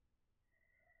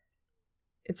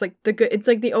 It's like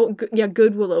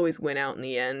good will always win out in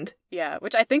the end. Yeah,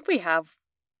 which I think we have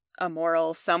a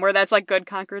moral somewhere that's like good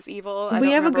conquers evil.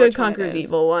 We have a good conquers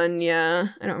evil one, yeah.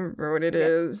 I don't remember what it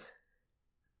is.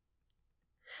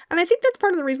 And I think that's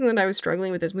part of the reason that I was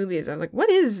struggling with this movie, is I was like, what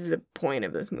is the point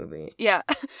of this movie? Yeah,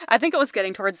 I think it was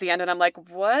getting towards the end and I'm like,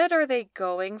 what are they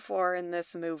going for in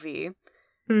this movie?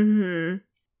 Mm-hmm.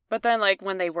 But then like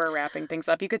when they were wrapping things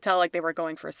up, you could tell like they were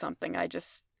going for something. I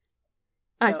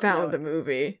found the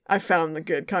movie. I found the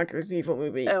good conquers evil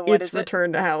movie. What it's is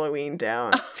Return to Halloween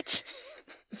Town. Oh,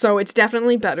 so it's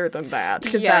definitely better than that.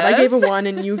 Because that I gave a 1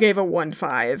 and you gave a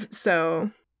 1.5.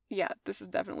 So yeah, this is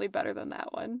definitely better than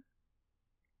that one.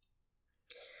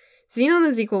 Xenon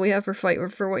the sequel we have for Fight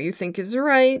for What You Think Is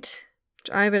Right.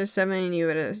 I have it at a 7 and you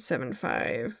at a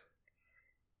 7.5.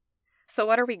 So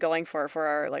what are we going for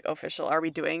our like official? Are we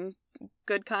doing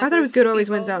good conquers? I thought it was good always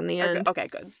evil? wins out in the end. Okay,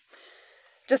 good.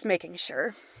 Just making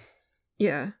sure.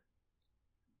 Yeah.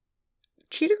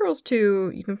 Cheetah Girls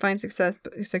 2, you can find success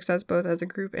both as a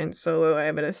group and solo. I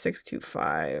have it at a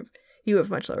 6.25. You have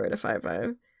much lower at a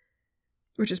 5.5.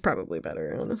 Which is probably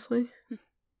better, honestly.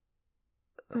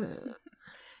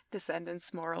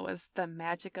 Descendants moral was the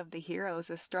magic of the heroes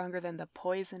is stronger than the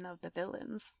poison of the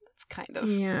villains. That's kind of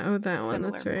that one.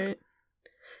 That's right.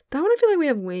 That one I feel like we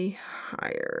have way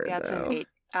higher. Yeah, it's an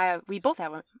 8. We both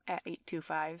have one at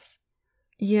 8.25s.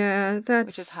 Yeah, that's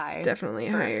which is high. Definitely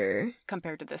higher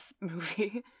compared to this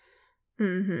movie.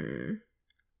 Mm-hmm.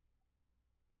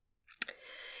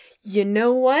 You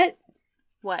know what?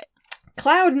 What?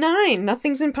 Cloud 9,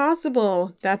 Nothing's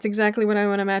Impossible. That's exactly what I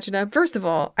want to match it up. First of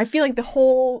all, I feel like the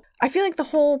whole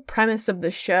premise of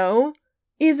the show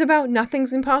is about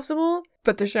nothing's impossible,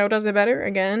 but the show does it better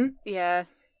again. Yeah.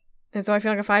 And so I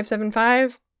feel like a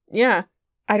 5.75. Yeah.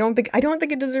 I don't think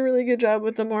it does a really good job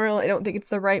with the moral. I don't think it's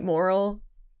the right moral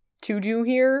to do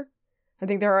here. I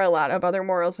think there are a lot of other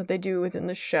morals that they do within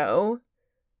the show.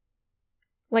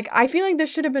 Like, I feel like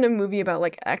this should have been a movie about,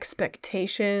 like,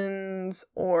 expectations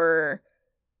or,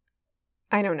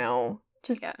 I don't know,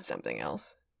 just something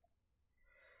else.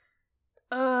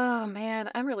 Oh,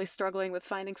 man, I'm really struggling with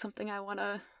finding something I want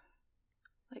to,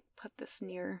 like, put this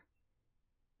near.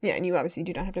 Yeah, and you obviously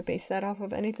do not have to base that off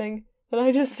of anything that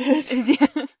I just said.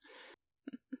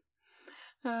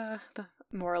 The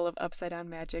moral of Upside Down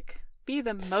Magic. Be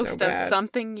the most of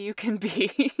something you can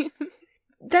be.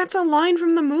 That's a line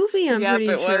from the movie, I'm pretty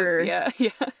sure. Was.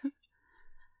 Yeah.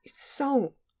 It's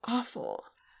so awful.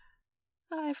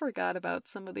 I forgot about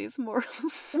some of these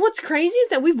morals. What's crazy is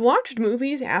that we've watched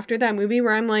movies after that movie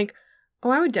where I'm like, oh,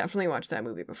 I would definitely watch that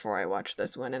movie before I watched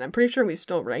this one. And I'm pretty sure we've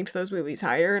still ranked those movies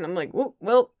higher. And I'm like,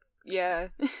 well. Yeah.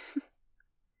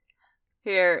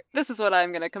 Here, this is what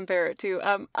I'm going to compare it to.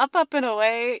 Up and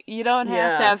Away, you don't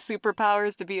have to have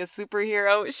superpowers to be a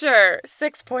superhero. Sure,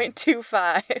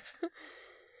 6.25.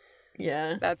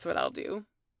 Yeah. That's what I'll do.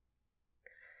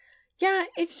 Yeah,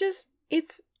 it's just,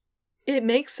 it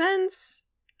makes sense.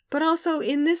 But also,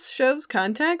 in this show's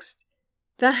context,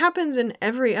 that happens in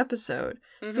every episode.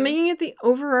 Mm-hmm. So making it the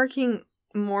overarching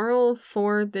moral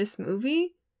for this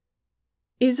movie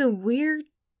is a weird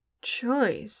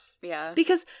choice. Yeah.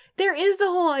 Because there is the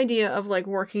whole idea of, like,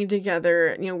 working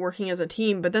together, you know, working as a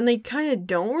team, but then they kind of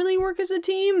don't really work as a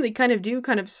team. They kind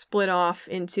of split off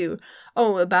into,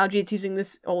 oh, Baljit's using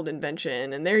this old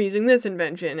invention, and they're using this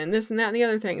invention, and this and that and the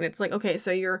other thing. And it's like, okay,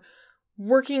 so you're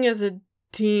working as a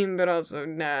team, but also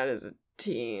not as a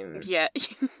team. Yeah.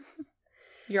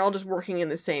 You're all just working in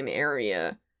the same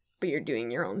area, but you're doing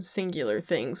your own singular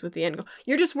things with the end goal.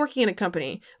 You're just working in a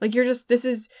company. Like, you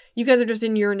guys are just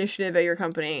in your initiative at your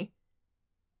company.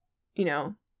 You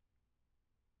know.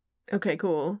 Okay,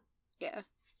 cool. Yeah.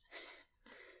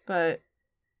 But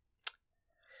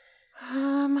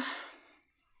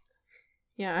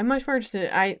yeah, I'm much more interested.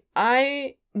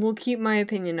 I will keep my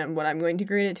opinion on what I'm going to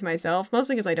grade it to myself,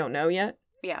 mostly because I don't know yet.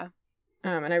 Yeah.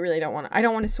 And I really don't want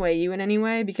to sway you in any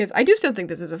way, because I do still think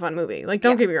this is a fun movie. Like,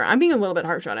 don't get me wrong, I'm being a little bit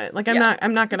harsh on it. Like, I'm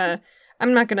not gonna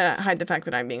hide the fact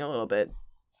that I'm being a little bit,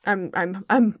 I'm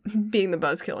being the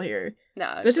buzzkill here.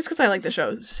 No. But it's just because I like the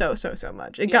show so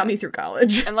much. It got me through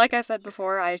college. And like I said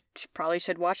before, I probably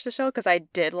should watch the show because I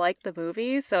did like the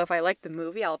movie. So if I like the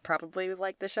movie, I'll probably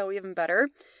like the show even better.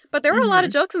 But there were a lot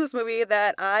of jokes in this movie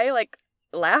that I, like,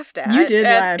 laughed at. You did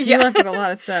laugh. You laughed at a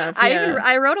lot of stuff. Yeah.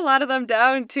 I wrote a lot of them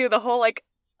down too. The whole, like,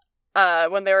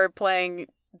 when they were playing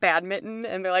badminton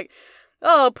and they're like,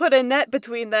 oh, put a net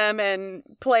between them and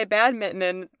play badminton,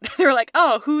 and they were like,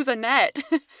 oh, who's Annette?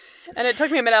 And it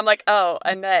took me a minute. I'm like, oh,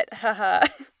 Annette, haha.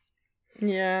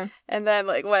 Yeah. And then,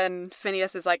 like, when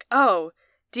Phineas is like, oh,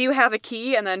 do you have a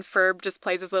key? And then Ferb just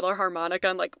plays his little harmonica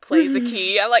and, like, plays a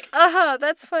key. I'm like,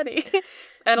 that's funny.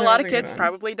 And a lot of kids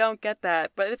probably don't get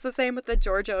that. But it's the same with the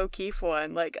Georgia O'Keeffe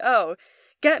one. Like, oh,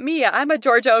 get me, I'm a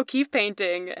Georgia O'Keeffe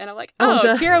painting. And I'm like,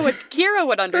 Kira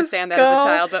would understand that as a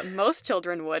child, but most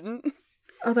children wouldn't.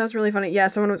 Oh, that was really funny. Yeah,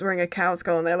 someone was wearing a cow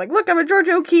skull and they're like, look, I'm a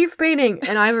Georgia O'Keeffe painting.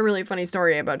 And I have a really funny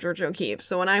story about Georgia O'Keeffe.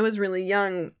 So when I was really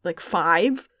young, like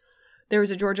 5, there was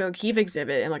a Georgia O'Keeffe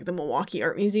exhibit in, like, the Milwaukee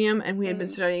Art Museum, and we had been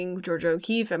studying Georgia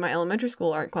O'Keeffe at my elementary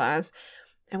school art class,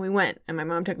 and we went, and my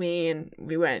mom took me, and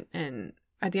we went, and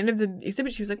at the end of the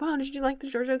exhibit, she was like, wow, did you like the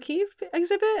Georgia O'Keeffe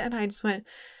exhibit? And I just went,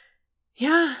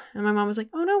 yeah. And my mom was like,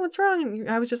 oh no, what's wrong? And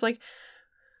I was just like,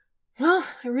 well,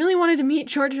 I really wanted to meet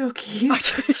Georgia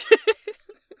O'Keeffe.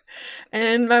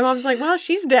 And my mom's like, well,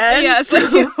 she's dead. Yeah, so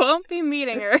you won't be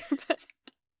meeting her.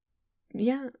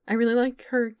 Yeah, I really like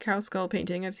her cow skull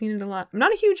painting. I've seen it a lot. I'm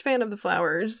not a huge fan of the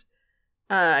flowers.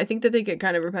 I think that they get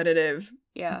kind of repetitive.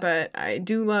 Yeah. But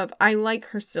I like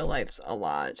her still lifes a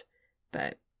lot.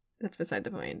 But that's beside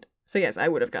the point. So yes, I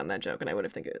would have gotten that joke, and I would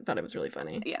have thought it was really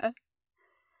funny. Yeah.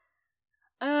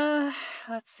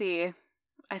 Let's see.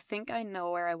 I think I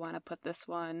know where I want to put this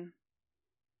one.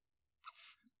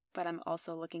 But I'm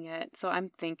also looking at, so I'm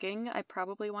thinking I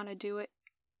probably want to do it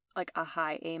like a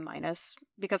high A-,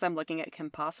 because I'm looking at Kim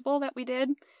Possible that we did.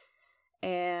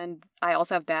 And I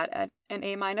also have that at an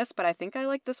A-, but I think I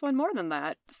like this one more than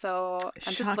that. So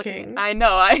I'm just looking. I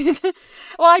know.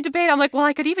 I debate. I'm like, well,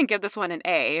 I could even give this one an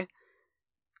A.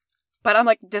 But I'm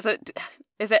like, is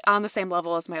it on the same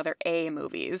level as my other A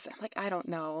movies? I'm like, I don't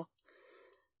know.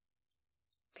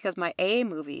 Because my A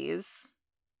movies,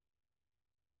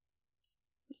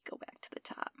 go back to the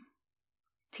top.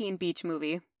 Teen Beach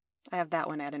Movie. I have that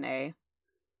one at an A.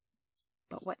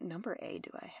 But what number A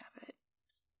do I have it?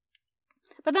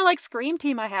 But then, like, Scream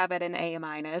Team, I have it an A-, and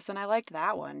I liked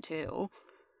that one, too.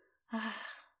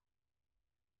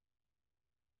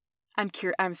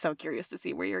 I'm so curious to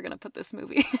see where you're gonna put this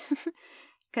movie.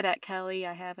 Cadet Kelly,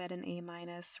 I have at an A-.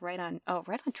 Right on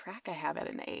Track, I have at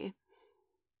an A.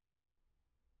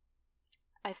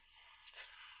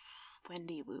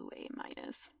 Wendy Wu, A-.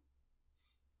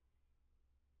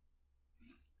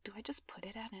 Do I just put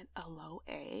it at a low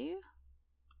A?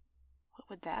 What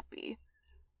would that be?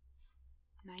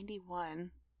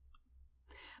 91.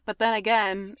 But then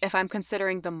again, if I'm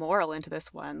considering the moral into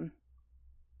this one,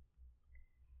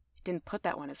 didn't put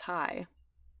that one as high.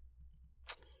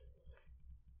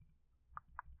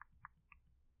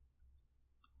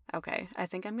 Okay, I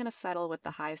think I'm gonna settle with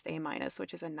the highest A-,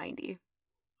 which is a 90.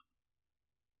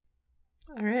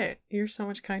 All right, you're so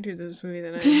much kinder to this movie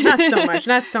than I am. Not so much.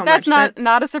 That's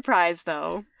not a surprise,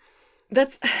 though.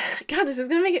 That's God. This is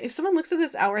gonna make it. If someone looks at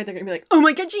this outright, they're gonna be like, "Oh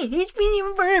my God, she hates Penny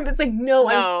Burnham." It's like, no,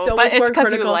 I'm so much more critical. But it's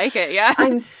because you like it, yeah.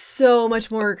 I'm so much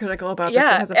more critical about this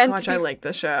because of how much I like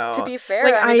the show. To be fair,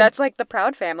 like, I mean, that's like the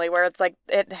Proud Family, where it's like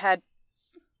it had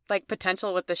like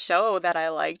potential with the show that I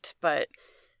liked, but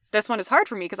this one is hard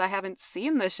for me because I haven't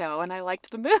seen the show and I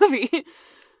liked the movie.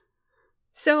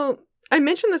 So I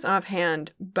mentioned this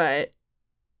offhand, but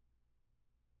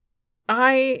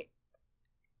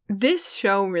this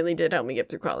show really did help me get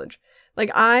through college. Like,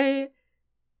 I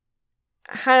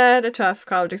had a tough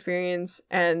college experience,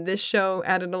 and this show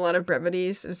added a lot of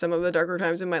brevity to some of the darker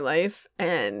times in my life,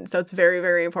 and so it's very,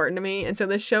 very important to me. And so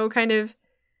this show kind of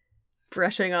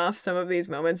brushing off some of these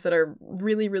moments that are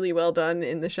really, really well done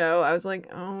in the show, I was like,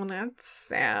 oh, that's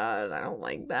sad. I don't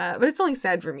like that. But it's only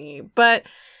sad for me. But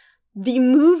the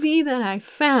movie that I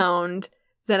found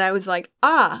that I was like,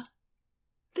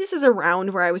 this is a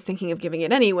round where I was thinking of giving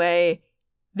it anyway.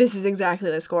 This is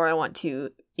exactly the score I want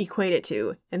to equate it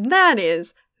to. And that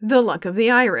is The Luck of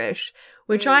the Irish,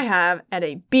 which I have at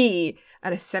a B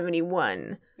at a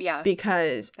 71. Yeah.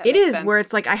 Because it is sense. Where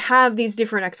it's like I have these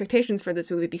different expectations for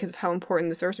this movie because of how important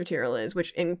the source material is,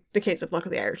 which in the case of Luck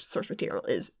of the Irish, source material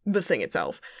is the thing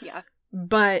itself. Yeah.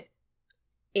 But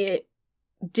it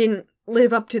didn't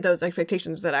live up to those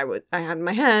expectations that I had in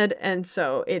my head, and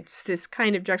so it's this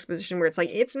kind of juxtaposition where it's like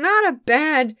it's not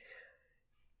bad.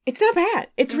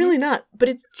 It's really not, but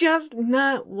it's just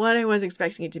not what I was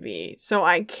expecting it to be. So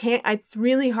I can't. It's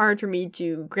really hard for me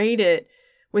to grade it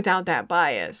without that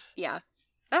bias. Yeah,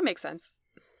 that makes sense.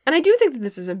 And I do think that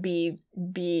this is a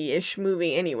B-ish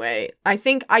movie anyway. I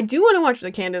think I do want to watch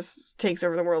the Candace Takes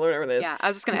Over the World or whatever it is. Yeah, I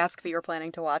was just going to ask if you were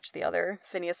planning to watch the other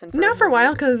Phineas and Ferb Not for movies. a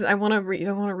while, because I want to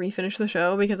refinish the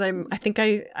show, because I think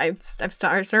I've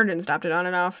started and stopped it on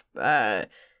and off,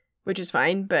 which is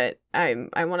fine, but I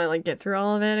want to like get through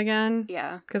all of it again.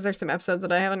 Yeah. Because there's some episodes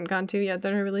that I haven't gone to yet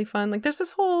that are really fun. Like there's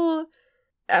this whole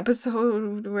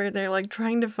episode where they're like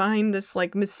trying to find this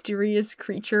like mysterious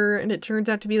creature, and it turns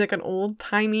out to be like an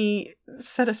old-timey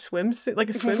set of swimsuit, like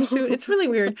a swimsuit. It's really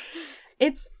weird.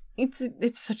 It's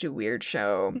such a weird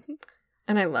show,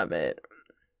 and I love it.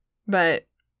 But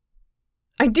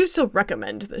I do still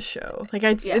recommend this show. Like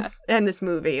it's and this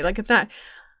movie. Like it's not.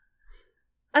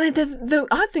 And the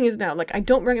odd thing is now, like I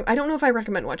don't know if I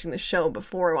recommend watching the show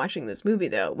before watching this movie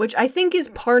though, which I think is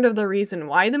part of the reason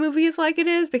why the movie is like it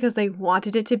is, because they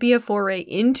wanted it to be a foray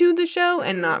into the show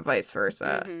and not vice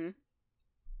versa,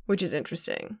 which is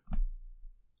interesting.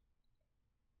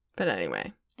 But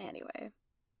anyway,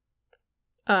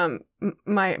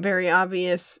 my very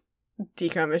obvious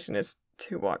decommission is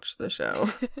to watch the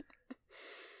show.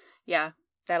 Yeah.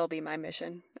 That'll be my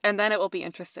mission. And then it will be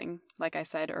interesting, like I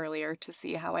said earlier, to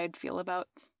see how I'd feel about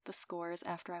the scores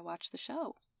after I watch the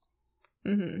show.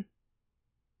 Mm-hmm.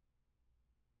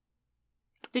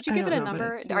 Did you give it a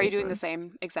number? Are you doing the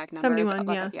same exact number?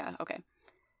 71, yeah. Yeah, okay.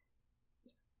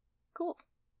 Cool.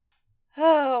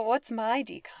 Oh, what's my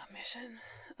decommission?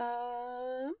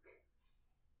 I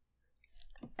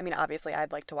mean, obviously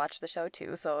I'd like to watch the show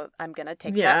too, so I'm going to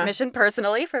take that mission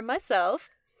personally for myself.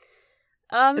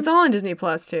 It's all on Disney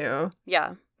Plus too.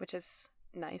 Yeah, which is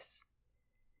nice.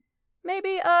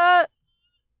 Maybe,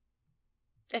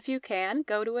 if you can,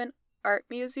 go to an art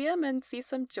museum and see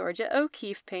some Georgia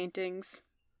O'Keeffe paintings.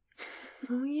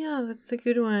 Oh yeah, that's a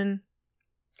good one.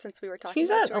 Since we were talking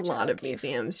about Georgia O'Keeffe. She's at a lot of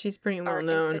museums. She's pretty well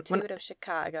known. Institute of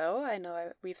Chicago. I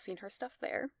know we've seen her stuff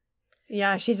there.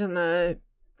 Yeah, she's in the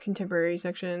contemporary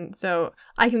section, so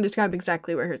I can describe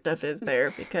exactly where her stuff is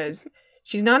there, because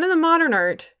she's not in the modern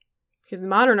art. Because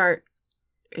modern art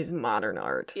is modern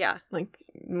art. Yeah. Like,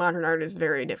 modern art is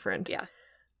very different. Yeah.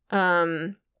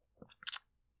 The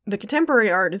contemporary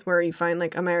art is where you find,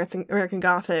 like, American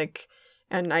Gothic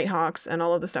and Nighthawks and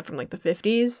all of the stuff from, like, the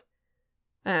 50s.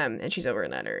 And she's over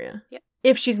in that area. Yep.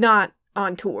 If she's not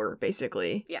on tour,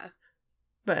 basically. Yeah.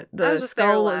 But I the was just there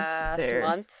skull was last there.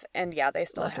 month, and yeah, they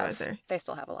still Last time I was there.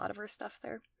 have a lot of her stuff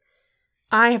there.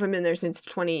 I haven't been there since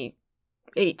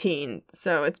 2018,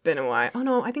 so it's been a while. Oh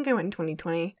no, I think I went in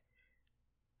 2020.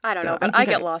 I don't So know, but I I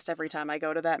think get lost every time I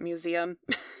go to that museum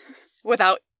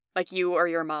without like you or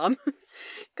your mom.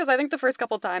 Because I think the first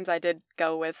couple times I did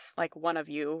go with like one of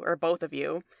you or both of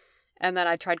you. And then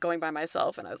I tried going by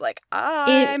myself and I was like,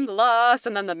 I'm lost.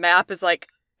 And then the map is like,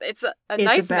 it's a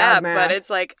nice bad map, but it's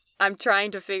like, I'm trying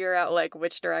to figure out like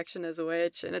which direction is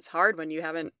which. And it's hard when you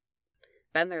haven't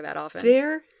been there that often.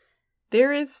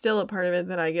 There is still a part of it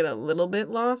that I get a little bit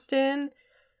lost in,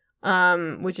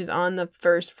 which is on the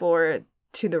first floor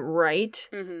to the right.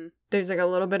 Mm-hmm. There's like a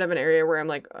little bit of an area where I'm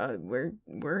like,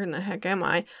 where in the heck am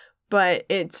I? But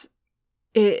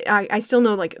I still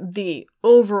know like the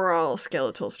overall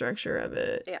skeletal structure of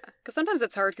it. Yeah, because sometimes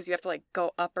it's hard because you have to like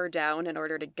go up or down in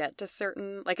order to get to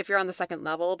certain, like if you're on the second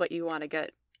level, but you want to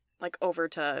get like over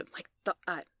to like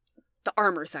the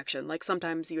armor section. Like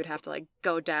sometimes you would have to like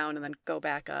go down and then go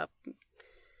back up.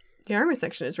 The armor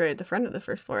section is right at the front of the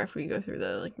first floor after you go through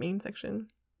the like main section.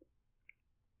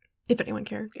 If anyone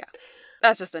cares. Yeah.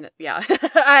 That's just yeah.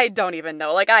 I don't even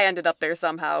know. Like, I ended up there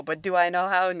somehow, but do I know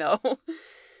how? No.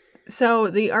 So,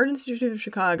 the Art Institute of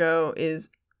Chicago is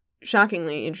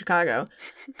shockingly in Chicago.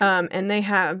 And they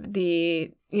have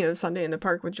the, Sunday in the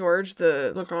Park with George,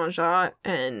 the Le Grand Shot,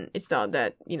 and it's all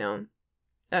that,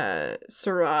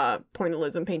 Seurat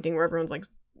pointillism painting where everyone's like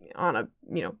on a,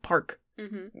 park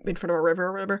in front of a river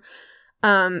or whatever.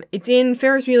 It's in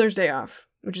Ferris Bueller's Day Off,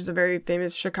 which is a very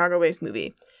famous Chicago-based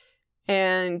movie.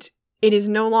 And it is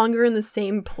no longer in the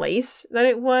same place that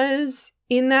it was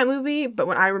in that movie. But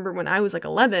when I was like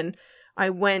 11, I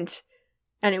went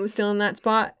and it was still in that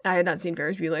spot. I had not seen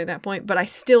Ferris Bueller at that point, but I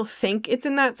still think it's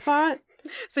in that spot.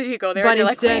 So you go there and you're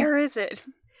like, where is it?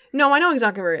 No, I know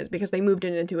exactly where it is because they moved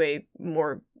it into a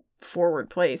more forward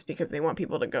place because they want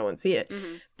people to go and see it.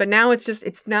 Mm-hmm. But now it's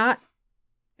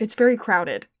very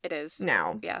crowded. It is.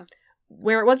 Now. Yeah.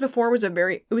 Where it was before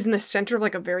it was in the center of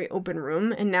like a very open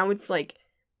room, and now it's like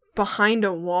behind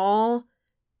a wall.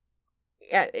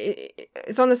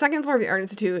 So on the second floor of the Art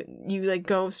Institute, you like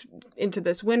go into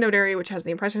this windowed area which has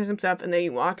the Impressionism stuff, and then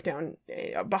you walk down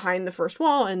behind the first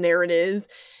wall, and there it is.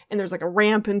 And there's like a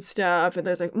ramp and stuff, and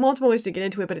there's like multiple ways to get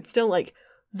into it, but it's still like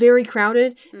very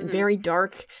crowded and very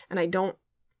dark, and I don't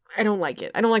like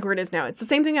it. I don't like where it is now. It's the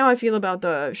same thing how I feel about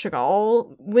the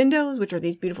Chagall windows, which are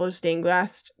these beautiful stained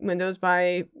glass windows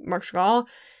by Marc Chagall.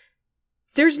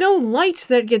 There's no light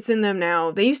that gets in them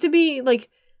now. They used to be like,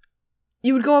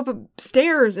 you would go up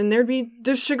stairs and there'd be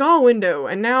the Chagall window,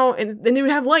 and then they would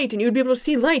have light, and you would be able to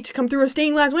see light come through a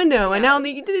stained glass window, and now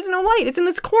there's no light. It's in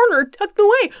this corner tucked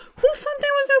away. Who thought that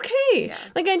was okay? Yeah.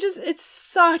 Like, it's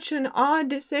such an odd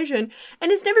decision,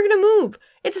 and it's never gonna move.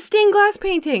 It's a stained glass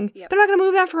painting. Yep. They're not gonna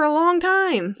move that for a long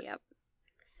time. Yep.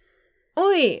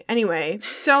 Oi. Anyway,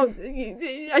 so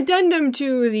addendum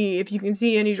to the if you can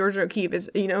see any Georgia O'Keeffe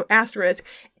is, asterisk.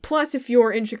 Plus, if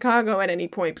you're in Chicago at any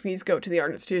point, please go to the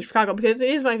Art Institute of Chicago because it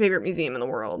is my favorite museum in the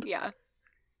world. Yeah.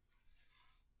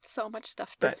 So much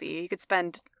stuff to see. You could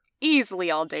spend easily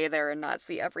all day there and not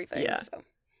see everything. Yeah. So.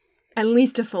 At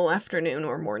least a full afternoon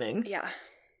or morning. Yeah.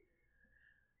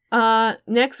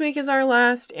 Next week is our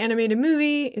last animated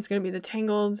movie. It's going to be the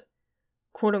Tangled,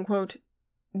 quote-unquote,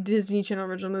 Disney Channel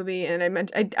original movie, and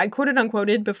I quoted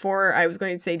unquoted before I was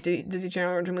going to say Disney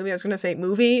Channel original movie. I was going to say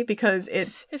movie because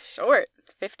it's short,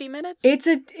 50 minutes. It's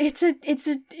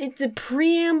a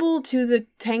preamble to the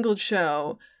Tangled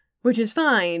show, which is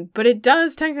fine, but it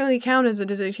does technically count as a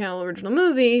Disney Channel original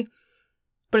movie,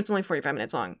 but it's only 45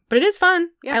 minutes long. But it is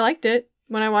fun. Yeah. I liked it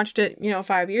when I watched it,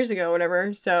 5 years ago or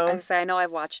whatever. So I know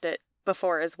I've watched it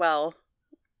before as well.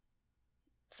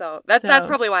 So that's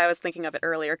probably why I was thinking of it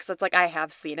earlier, because it's like I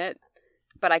have seen it,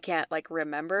 but I can't like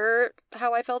remember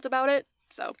how I felt about it.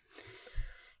 So,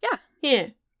 yeah.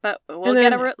 But we'll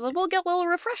get a little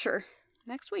refresher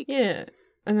next week. Yeah,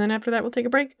 and then after that we'll take a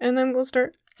break, and then we'll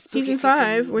start season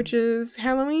 5, which is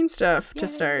Halloween stuff to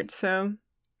start. So,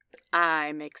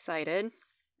 I'm excited.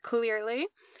 Clearly,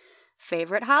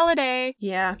 favorite holiday.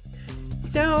 Yeah.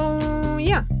 So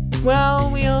yeah.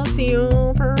 Well, we'll see you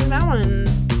for that one.